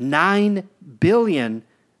sold $9 billion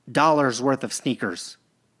worth of sneakers.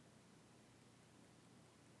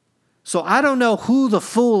 So I don't know who the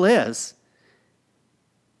fool is.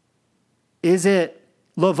 Is it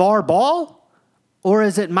LaVar Ball or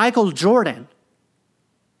is it Michael Jordan,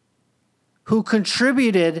 who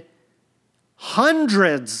contributed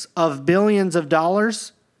hundreds of billions of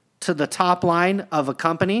dollars to the top line of a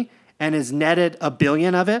company and has netted $1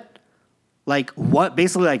 billion of it? Like what?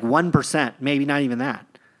 Basically like 1%, maybe not even that.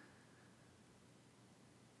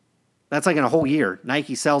 That's like in a whole year.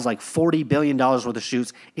 Nike sells like $40 billion worth of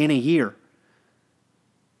shoes in a year.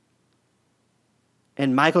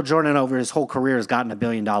 And Michael Jordan over his whole career has gotten $1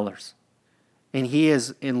 billion. And he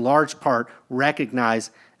is in large part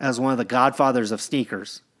recognized as one of the godfathers of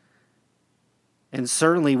sneakers. And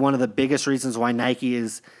certainly one of the biggest reasons why Nike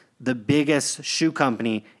is the biggest shoe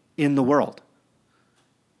company in the world.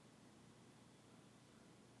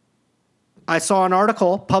 I saw an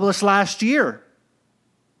article published last year.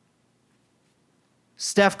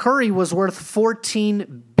 Steph Curry was worth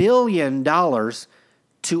 $14 billion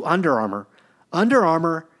to Under Armour. Under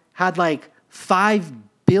Armour had like $5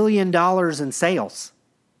 billion in sales.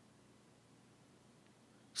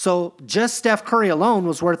 So just Steph Curry alone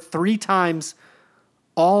was worth 3 times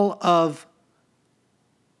all of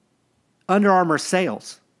Under Armour's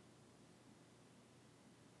sales.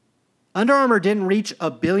 Under Armour didn't reach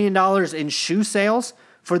 $1 billion in shoe sales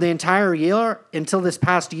for the entire year until this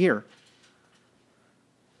past year.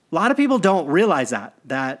 A lot of people don't realize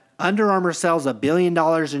that Under Armour sells $1 billion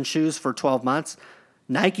in shoes for 12 months.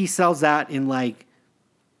 Nike sells that in like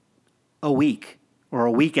a week or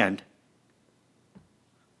a weekend.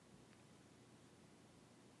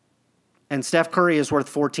 And Steph Curry is worth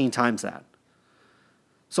 14 times that.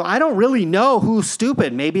 So I don't really know who's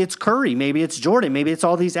stupid. Maybe it's Curry. Maybe it's Jordan. Maybe it's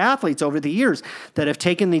all these athletes over the years that have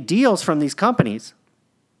taken the deals from these companies.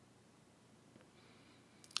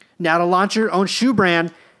 Now, to launch your own shoe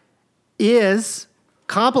brand is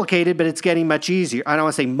complicated, but it's getting much easier. I don't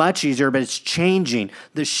want to say much easier, but it's changing.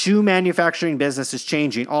 The shoe manufacturing business is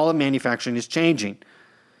changing. All of manufacturing is changing.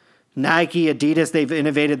 Nike, Adidas, they've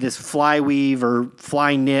innovated this fly weave or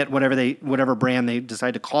fly knit, whatever brand they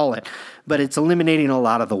decide to call it. But it's eliminating a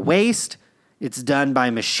lot of the waste. It's done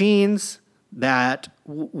by machines that,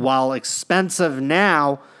 while expensive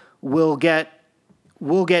now, will get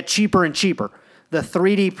cheaper and cheaper. The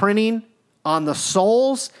 3D printing on the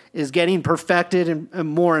soles is getting perfected and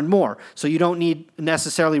more. So you don't need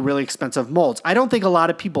necessarily really expensive molds. I don't think a lot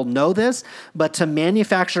of people know this, but to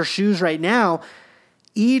manufacture shoes right now,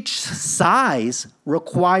 each size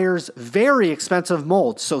requires very expensive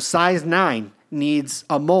molds. So size 9 needs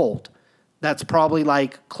a mold that's probably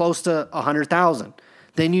like close to $100,000.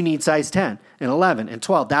 Then you need size 10 and 11 and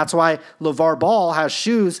 12. That's why LaVar Ball has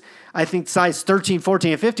shoes, I think size 13,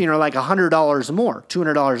 14, and 15 are like $100 more,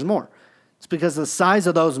 $200 more. It's because the size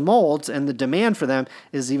of those molds and the demand for them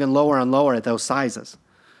is even lower and lower at those sizes.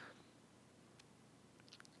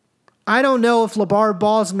 I don't know if LaVar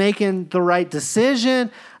Ball's making the right decision.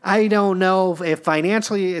 I don't know if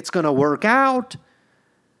financially it's going to work out.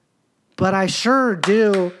 But I sure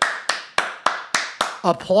do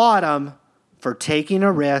applaud him for taking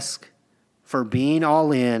a risk, for being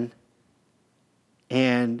all in,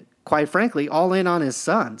 and quite frankly, all in on his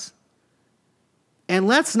sons. And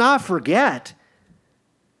let's not forget,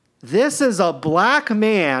 this is a black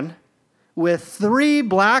man with 3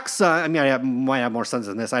 black sons. I mean, might have more sons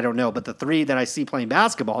than this, I don't know, but the 3 that I see playing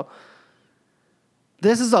basketball.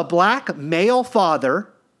 This is a black male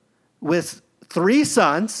father with 3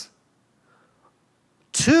 sons.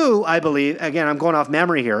 2, I believe, again, I'm going off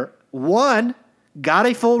memory here. 1 got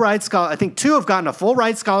a full ride scholarship. I think 2 have gotten a full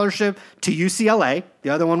ride scholarship to UCLA. The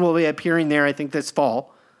other one will be appearing there, I think, this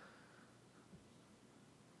fall.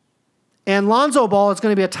 And Lonzo Ball is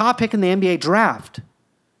going to be a top pick in the NBA draft.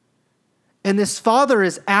 And this father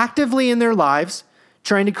is actively in their lives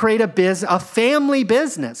trying to create a family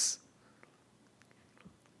business.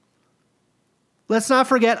 Let's not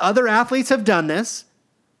forget other athletes have done this.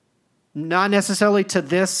 Not necessarily to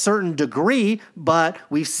this certain degree, but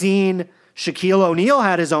we've seen Shaquille O'Neal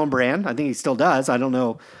had his own brand. I think he still does. I don't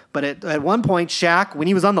know. But at one point, Shaq, when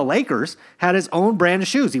he was on the Lakers, had his own brand of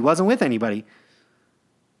shoes. He wasn't with anybody.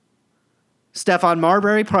 Stephon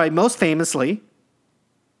Marbury, probably most famously,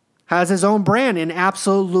 has his own brand and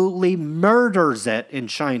absolutely murders it in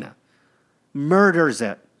China. Murders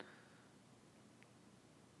it.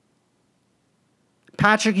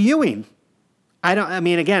 Patrick Ewing.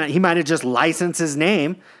 Again, he might have just licensed his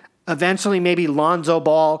name. Eventually, maybe Lonzo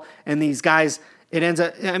Ball and these guys, it ends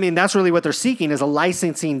up, that's really what they're seeking is a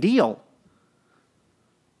licensing deal.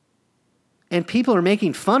 and people are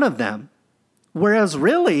making fun of them. Whereas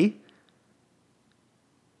really,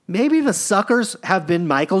 maybe the suckers have been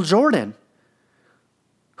Michael Jordan,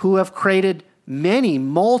 who have created many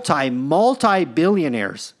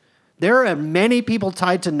multi-billionaires. There are many people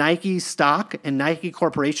tied to Nike stock and Nike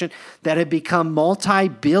Corporation that have become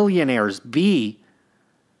multi-billionaires.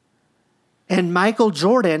 And Michael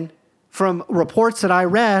Jordan, from reports that I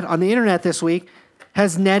read on the internet this week,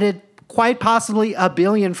 has netted quite possibly $1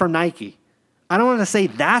 billion from Nike. I don't want to say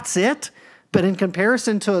that's it, but in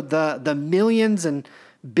comparison to the millions and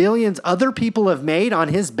billions other people have made on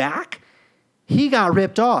his back, he got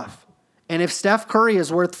ripped off. And if Steph Curry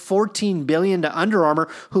is worth $14 billion to Under Armour,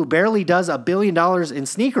 who barely does $1 billion in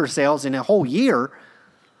sneaker sales in a whole year,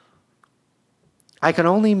 I can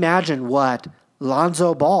only imagine what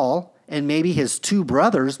Lonzo Ball and maybe his two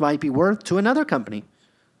brothers might be worth to another company.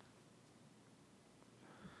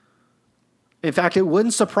 In fact, it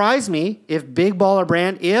wouldn't surprise me if Big Baller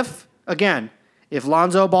Brand, if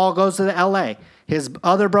Lonzo Ball goes to the LA, his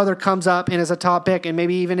other brother comes up and is a top pick, and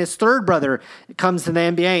maybe even his third brother comes to the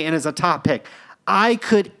NBA and is a top pick. I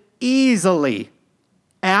could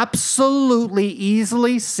absolutely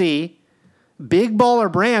easily see Big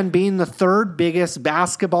Baller Brand being the third biggest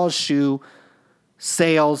basketball shoe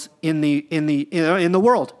sales in the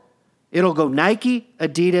world. It'll go Nike,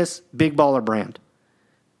 Adidas, Big Baller Brand.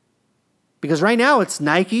 Because right now it's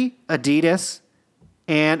Nike, Adidas,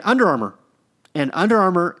 and Under Armour. And Under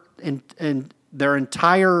Armour and their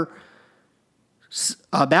entire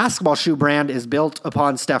basketball shoe brand is built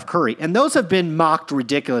upon Steph Curry. And those have been mocked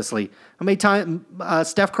ridiculously. How many times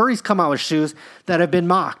Steph Curry's come out with shoes that have been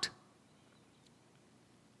mocked?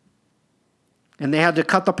 And they had to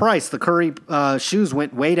cut the price. The Curry shoes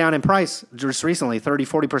went way down in price just recently, 30,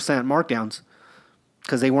 40% markdowns,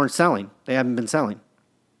 because they weren't selling. They haven't been selling.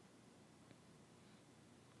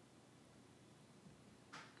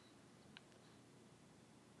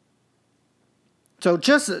 So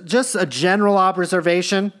just a general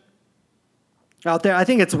observation out there. I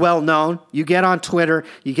think it's well known. You get on Twitter,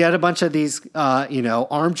 you get a bunch of these,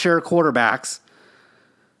 armchair quarterbacks.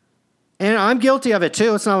 And I'm guilty of it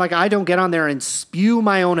too. It's not like I don't get on there and spew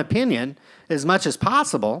my own opinion as much as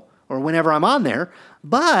possible or whenever I'm on there.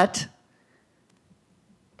 But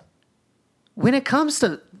when it comes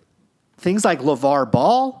to things like Lavar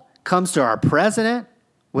Ball, comes to our president,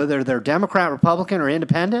 whether they're Democrat, Republican, or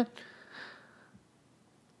independent,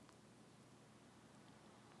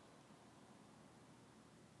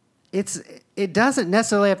 it doesn't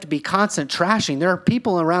necessarily have to be constant trashing. There are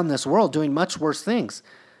people around this world doing much worse things.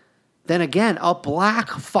 Then again, a black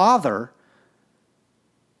father,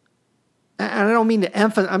 and I don't mean to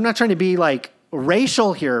emphasize, I'm not trying to be like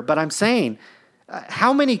racial here, but I'm saying,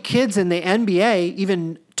 how many kids in the NBA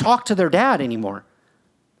even talk to their dad anymore?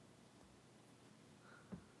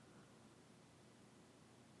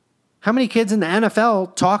 How many kids in the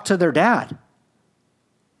NFL talk to their dad?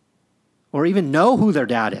 Or even know who their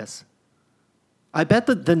dad is? I bet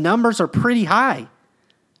that the numbers are pretty high,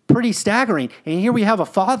 pretty staggering. And here we have a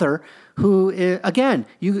father who, again,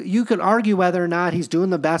 you could argue whether or not he's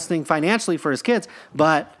doing the best thing financially for his kids,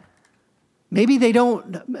 but maybe they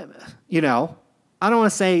don't, I don't want to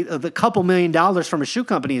say the couple $1 million from a shoe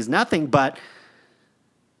company is nothing, but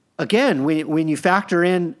again, when you factor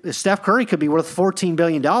in Steph Curry could be worth $14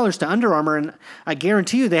 billion to Under Armour, and I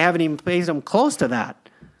guarantee you they haven't even paid him close to that.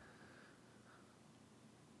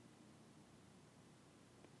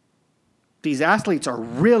 These athletes are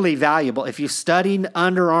really valuable. If you've studied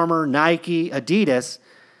Under Armour, Nike, Adidas,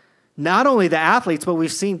 not only the athletes, but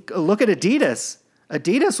we've seen, look at Adidas.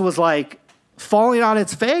 Adidas was like falling on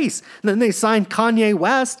its face. And then they signed Kanye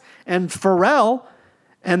West and Pharrell,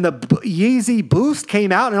 and the Yeezy Boost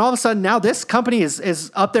came out, and all of a sudden now this company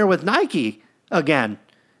is up there with Nike again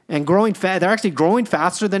and growing fast. They're actually growing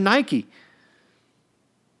faster than Nike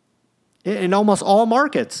in almost all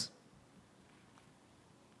markets.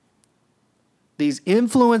 These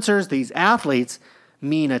influencers, these athletes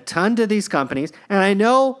mean a ton to these companies. And I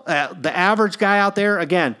know the average guy out there,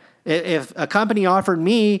 again, if a company offered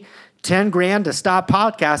me $10,000 to stop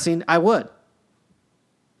podcasting, I would.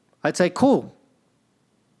 I'd say, cool.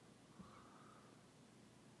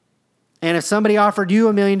 And if somebody offered you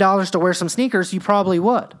 $1 million to wear some sneakers, you probably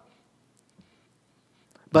would.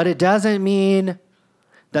 But it doesn't mean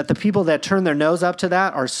that the people that turn their nose up to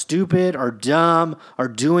that are stupid or dumb or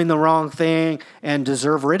doing the wrong thing and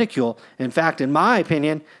deserve ridicule. In fact, in my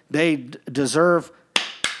opinion, they deserve...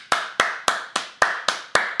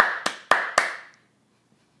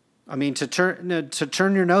 I mean, to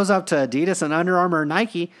turn your nose up to Adidas and Under Armour or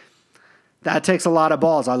Nike, that takes a lot of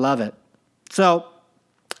balls. I love it. So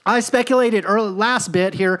I speculated last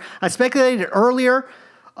bit here. I speculated earlier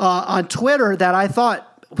on Twitter that I thought,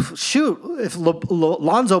 shoot, if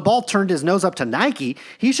Lonzo Ball turned his nose up to Nike,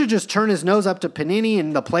 he should just turn his nose up to Panini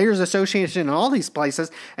and the Players Association and all these places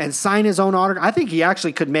and sign his own autograph. I think he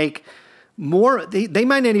actually could make more. They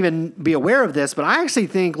might not even be aware of this, but I actually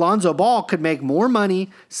think Lonzo Ball could make more money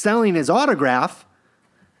selling his autograph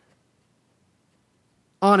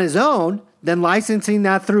on his own than licensing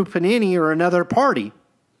that through Panini or another party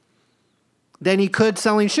than he could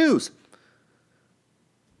selling shoes.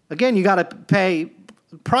 Again, you got to pay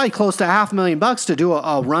probably close to $500,000 to do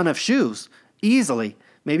a run of shoes easily.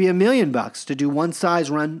 Maybe $1 million to do one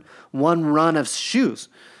run of shoes,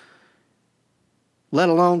 let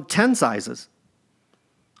alone 10 sizes.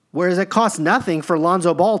 Whereas it costs nothing for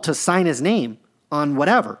Lonzo Ball to sign his name on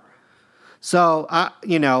whatever. So,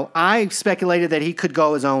 I speculated that he could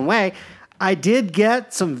go his own way. I did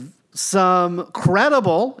get some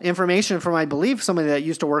credible information from, I believe, somebody that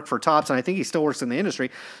used to work for Topps, and I think he still works in the industry,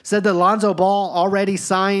 said that Lonzo Ball already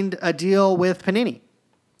signed a deal with Panini.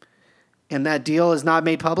 And that deal is not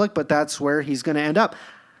made public, but that's where he's going to end up.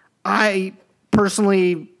 I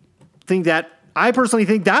personally think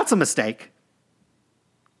that's a mistake.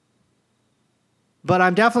 But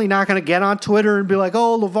I'm definitely not going to get on Twitter and be like,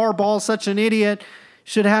 oh, LeVar Ball's such an idiot.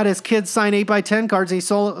 Should have had his kids sign 8x10 cards. He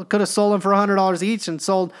could have sold them for $100 each and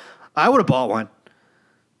sold. I would have bought one.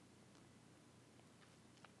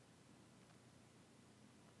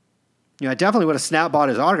 I definitely would have bought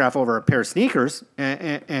his autograph over a pair of sneakers.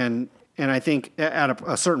 And I think at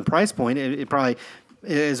a certain price point, it probably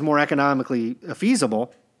is more economically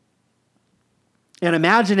feasible. And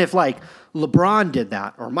imagine if like LeBron did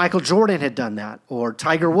that, or Michael Jordan had done that, or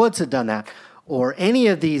Tiger Woods had done that, or any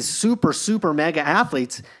of these super, super mega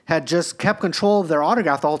athletes had just kept control of their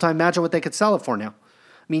autograph the whole time. Imagine what they could sell it for now.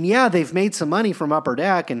 I mean, yeah, they've made some money from Upper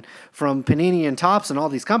Deck and from Panini and Topps and all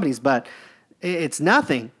these companies, but it's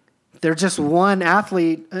nothing. They're just one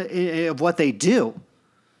athlete of what they do.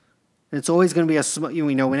 It's always going to be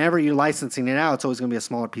whenever you're licensing it out, it's always going to be a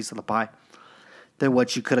smaller piece of the pie than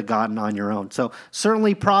what you could have gotten on your own. So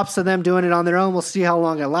certainly props to them doing it on their own. We'll see how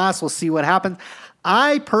long it lasts. We'll see what happens.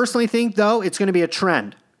 I personally think, though, it's going to be a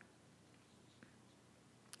trend.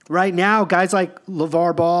 Right now, guys like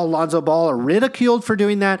LeVar Ball, Lonzo Ball are ridiculed for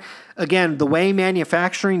doing that. Again, the way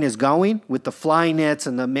manufacturing is going with the fly knits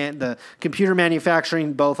and the computer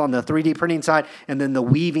manufacturing, both on the 3D printing side and then the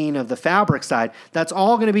weaving of the fabric side, that's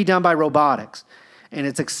all going to be done by robotics. And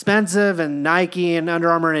it's expensive, and Nike and Under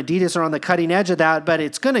Armour and Adidas are on the cutting edge of that, but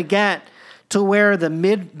it's going to get to where the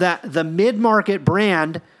mid-market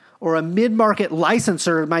brand or a mid-market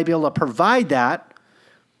licensor might be able to provide that.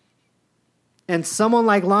 And someone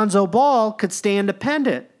like Lonzo Ball could stay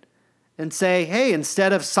independent and say, hey,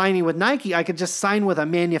 instead of signing with Nike, I could just sign with a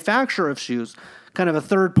manufacturer of shoes, kind of a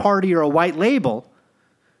third party or a white label.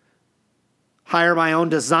 Hire my own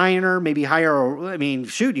designer, maybe you hire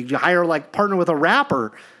partner with a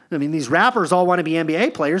rapper. I mean, these rappers all want to be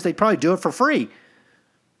NBA players. They'd probably do it for free.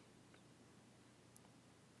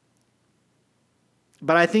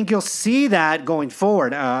 But I think you'll see that going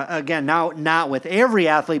forward. Again, now not with every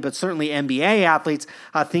athlete, but certainly NBA athletes.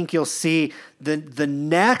 I think you'll see the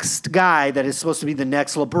next guy that is supposed to be the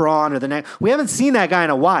next LeBron or the next. We haven't seen that guy in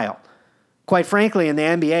a while. Quite frankly, in the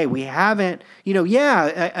NBA, we haven't,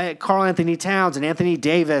 Karl Anthony Towns and Anthony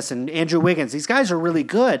Davis and Andrew Wiggins, these guys are really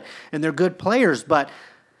good and they're good players, but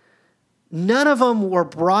none of them were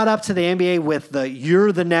brought up to the NBA with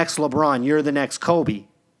you're the next LeBron, you're the next Kobe.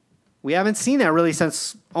 We haven't seen that really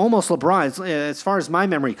since almost LeBron, as far as my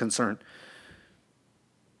memory is concerned.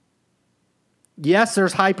 Yes,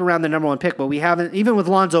 there's hype around the number one pick, but we haven't, even with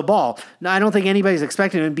Lonzo Ball, I don't think anybody's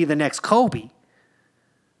expecting him to be the next Kobe.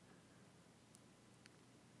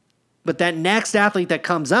 But that next athlete that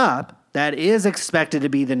comes up, that is expected to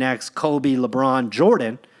be the next Kobe, LeBron,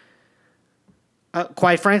 Jordan,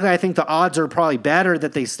 quite frankly, I think the odds are probably better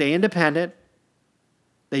that they stay independent.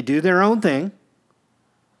 They do their own thing.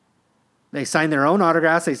 They sign their own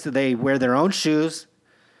autographs. They wear their own shoes.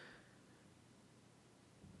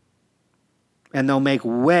 And they'll make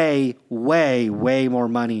way, way, way more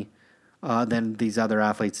money than these other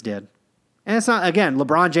athletes did. And it's not, again,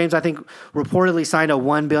 LeBron James, I think, reportedly signed a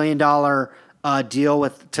 $1 billion deal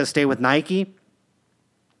to stay with Nike.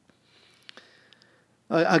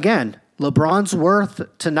 Again, LeBron's worth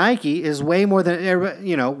to Nike is way more than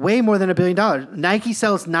 $1 billion. Nike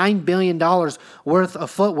sells $9 billion worth of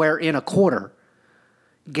footwear in a quarter,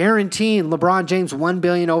 guaranteeing LeBron James $1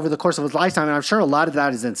 billion over the course of his lifetime. And I'm sure a lot of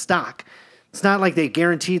that is in stock. It's not like they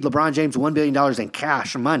guaranteed LeBron James $1 billion in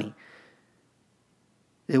cash money.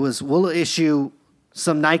 It was, we'll issue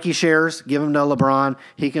some Nike shares, give them to LeBron.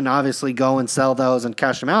 He can obviously go and sell those and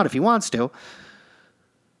cash them out if he wants to.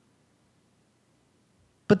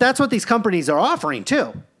 But that's what these companies are offering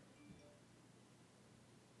too.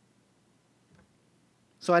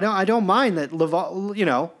 So I don't mind that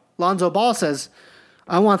Lonzo Ball says,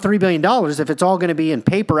 I want $3 billion if it's all going to be in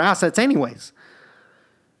paper assets anyways.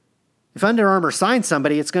 If Under Armour signs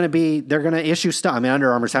somebody, they're going to issue stock. I mean,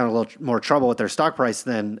 Under Armour's having a little more trouble with their stock price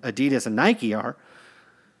than Adidas and Nike are.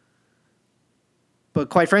 But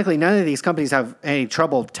quite frankly, none of these companies have any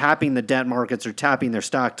trouble tapping the debt markets or tapping their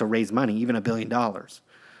stock to raise money, even $1 billion.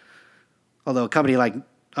 Although a company like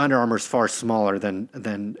Under Armour is far smaller than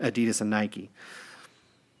Adidas and Nike.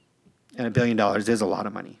 And $1 billion is a lot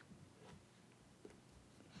of money.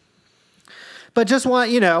 But just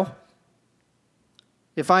want,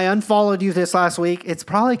 if I unfollowed you this last week, it's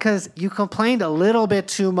probably because you complained a little bit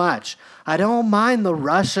too much. I don't mind the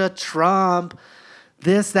Russia, Trump,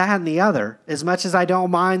 this, that, and the other, as much as I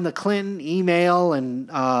don't mind the Clinton email and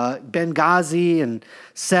Benghazi and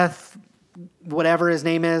Seth, whatever his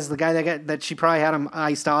name is, the guy that she probably had him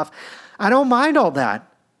iced off. I don't mind all that.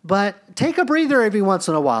 But take a breather every once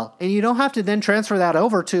in a while, and you don't have to then transfer that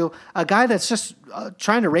over to a guy that's just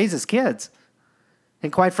trying to raise his kids.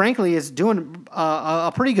 And quite frankly, is doing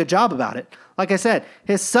a pretty good job about it. Like I said,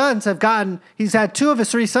 his sons he's had 2 of his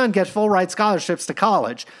 3 sons get full ride scholarships to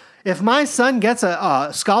college. If my son gets a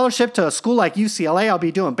scholarship to a school like UCLA, I'll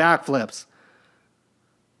be doing backflips.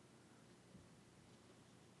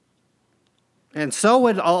 And so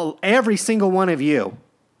would every single one of you.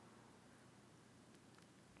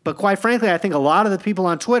 But quite frankly, I think a lot of the people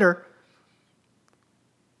on Twitter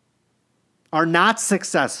are not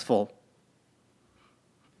successful.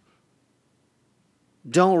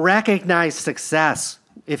 Don't recognize success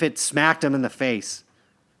if it smacked them in the face.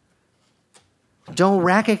 Don't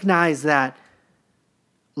recognize that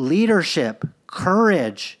leadership,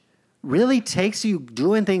 courage, really takes you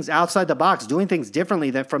doing things outside the box, doing things differently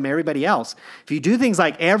than from everybody else. If you do things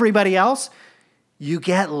like everybody else, you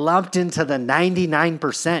get lumped into the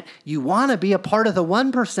 99%. You want to be a part of the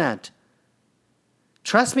 1%.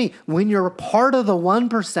 Trust me, when you're a part of the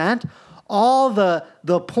 1%, all the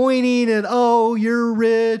pointing and, oh, you're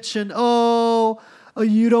rich, and oh,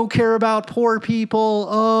 you don't care about poor people.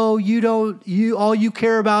 Oh, all you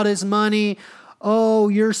care about is money. Oh,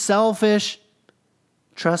 you're selfish.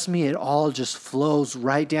 Trust me, it all just flows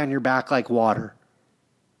right down your back like water.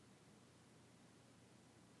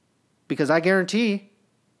 Because I guarantee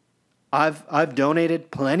I've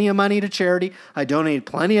donated plenty of money to charity. I donated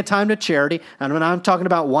plenty of time to charity. And when I'm talking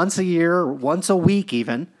about once a year, or once a week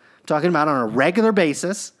even, I'm talking about on a regular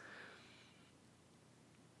basis.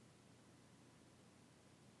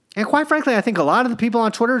 And quite frankly, I think a lot of the people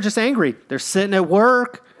on Twitter are just angry. They're sitting at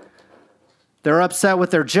work. They're upset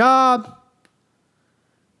with their job.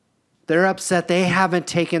 They're upset they haven't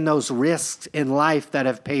taken those risks in life that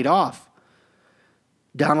have paid off.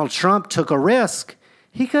 Donald Trump took a risk.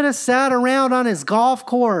 He could have sat around on his golf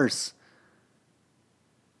course.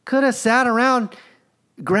 Could have sat around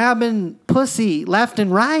grabbing pussy left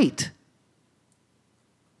and right.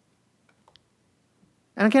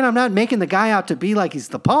 And again, I'm not making the guy out to be like he's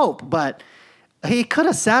the Pope, but he could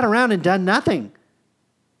have sat around and done nothing.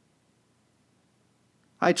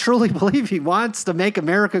 I truly believe he wants to make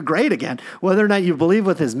America great again. Whether or not you believe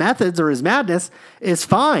with his methods or his madness is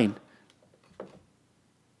fine.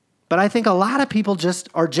 But I think a lot of people just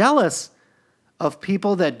are jealous of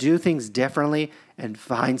people that do things differently and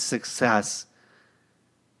find success.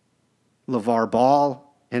 Lavar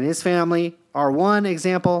Ball and his family are one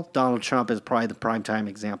example. Donald Trump is probably the primetime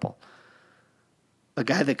example. A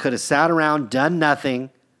guy that could have sat around, done nothing,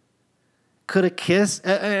 could have kissed.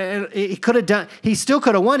 He could have done. He still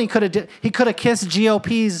could have won. He could have kissed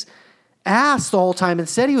GOP's ass the whole time.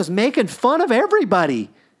 Instead, he was making fun of everybody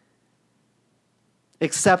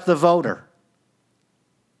except the voter.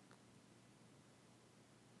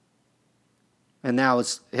 And that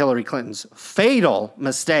was Hillary Clinton's fatal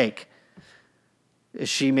mistake.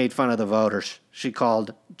 She made fun of the voters. She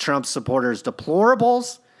called Trump supporters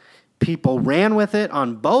deplorables. People ran with it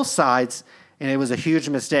on both sides, and it was a huge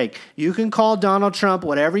mistake. You can call Donald Trump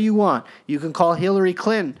whatever you want. You can call Hillary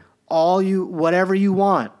Clinton whatever you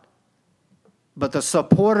want. But the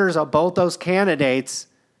supporters of both those candidates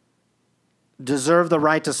deserve the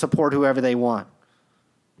right to support whoever they want.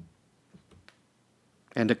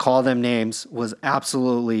 And to call them names was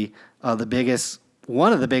absolutely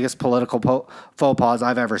one of the biggest political faux pas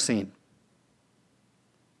I've ever seen.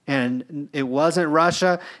 And it wasn't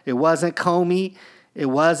Russia. It wasn't COMC. It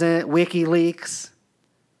wasn't WikiLeaks.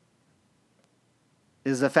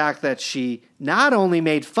 is the fact that she not only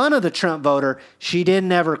made fun of the Trump voter, she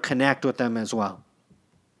didn't ever connect with them as well.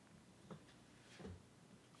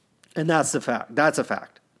 And that's the fact. That's a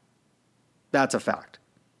fact. That's a fact.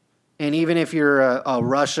 And even if you're a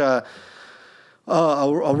Russia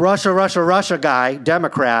guy,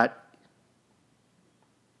 Democrat,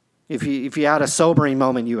 if you had a sobering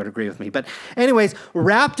moment, you would agree with me. But anyways,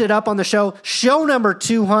 wrapped it up on the show. Show number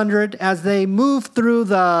 200. As they move through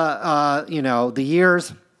the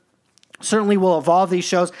years, certainly we'll evolve these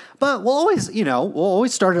shows. But we'll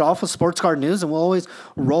always start it off with sports card news, and we'll always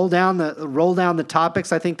roll down the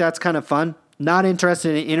topics. I think that's kind of fun. Not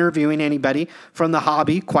interested in interviewing anybody from the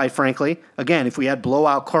hobby, quite frankly. Again, if we had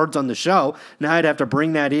blowout cards on the show, now I'd have to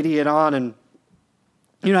bring that idiot on and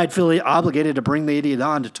I'd feel obligated to bring the idiot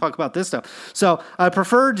on to talk about this stuff. So I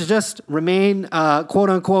prefer to just remain,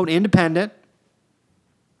 quote unquote, independent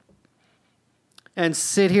and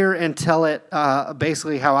sit here and tell it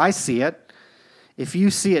basically how I see it. If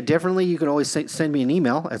you see it differently, you can always send me an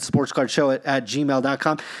email at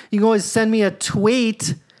sportscardshow@gmail.com. You can always send me a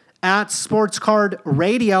tweet at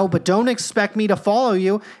SportsCardRadio, but don't expect me to follow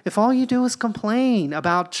you if all you do is complain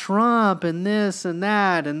about Trump and this and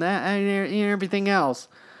that and everything else.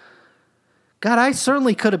 God, I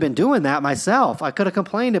certainly could have been doing that myself. I could have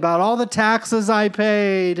complained about all the taxes I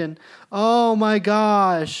paid and, oh my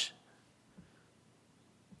gosh.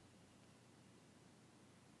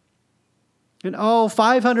 And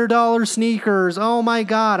 $500 sneakers. Oh my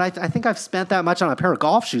God. I think I've spent that much on a pair of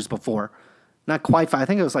golf shoes before. Not quite. I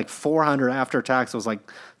think it was like $400 after tax. It was like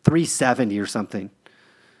 $370 or something.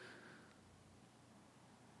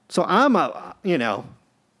 So I'm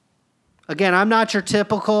again, I'm not your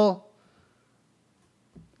typical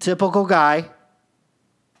guy.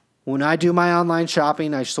 When I do my online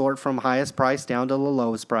shopping, I sort from highest price down to the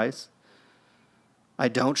lowest price. I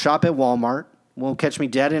don't shop at Walmart. Won't catch me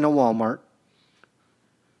dead in a Walmart.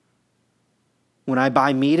 When I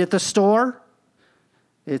buy meat at the store,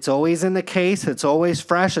 it's always in the case. It's always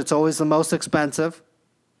fresh. It's always the most expensive.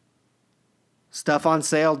 Stuff on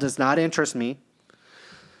sale does not interest me.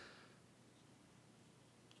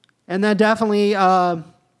 And that definitely, impacts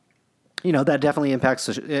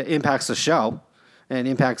the show and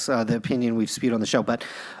impacts the opinion we've spewed on the show. But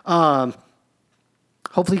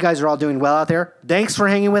hopefully you guys are all doing well out there. Thanks for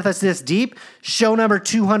hanging with us this deep. Show number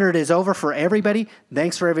 200 is over for everybody.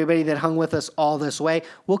 Thanks for everybody that hung with us all this way.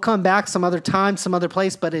 We'll come back some other time, some other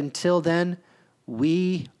place. But until then,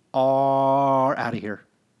 we are out of here.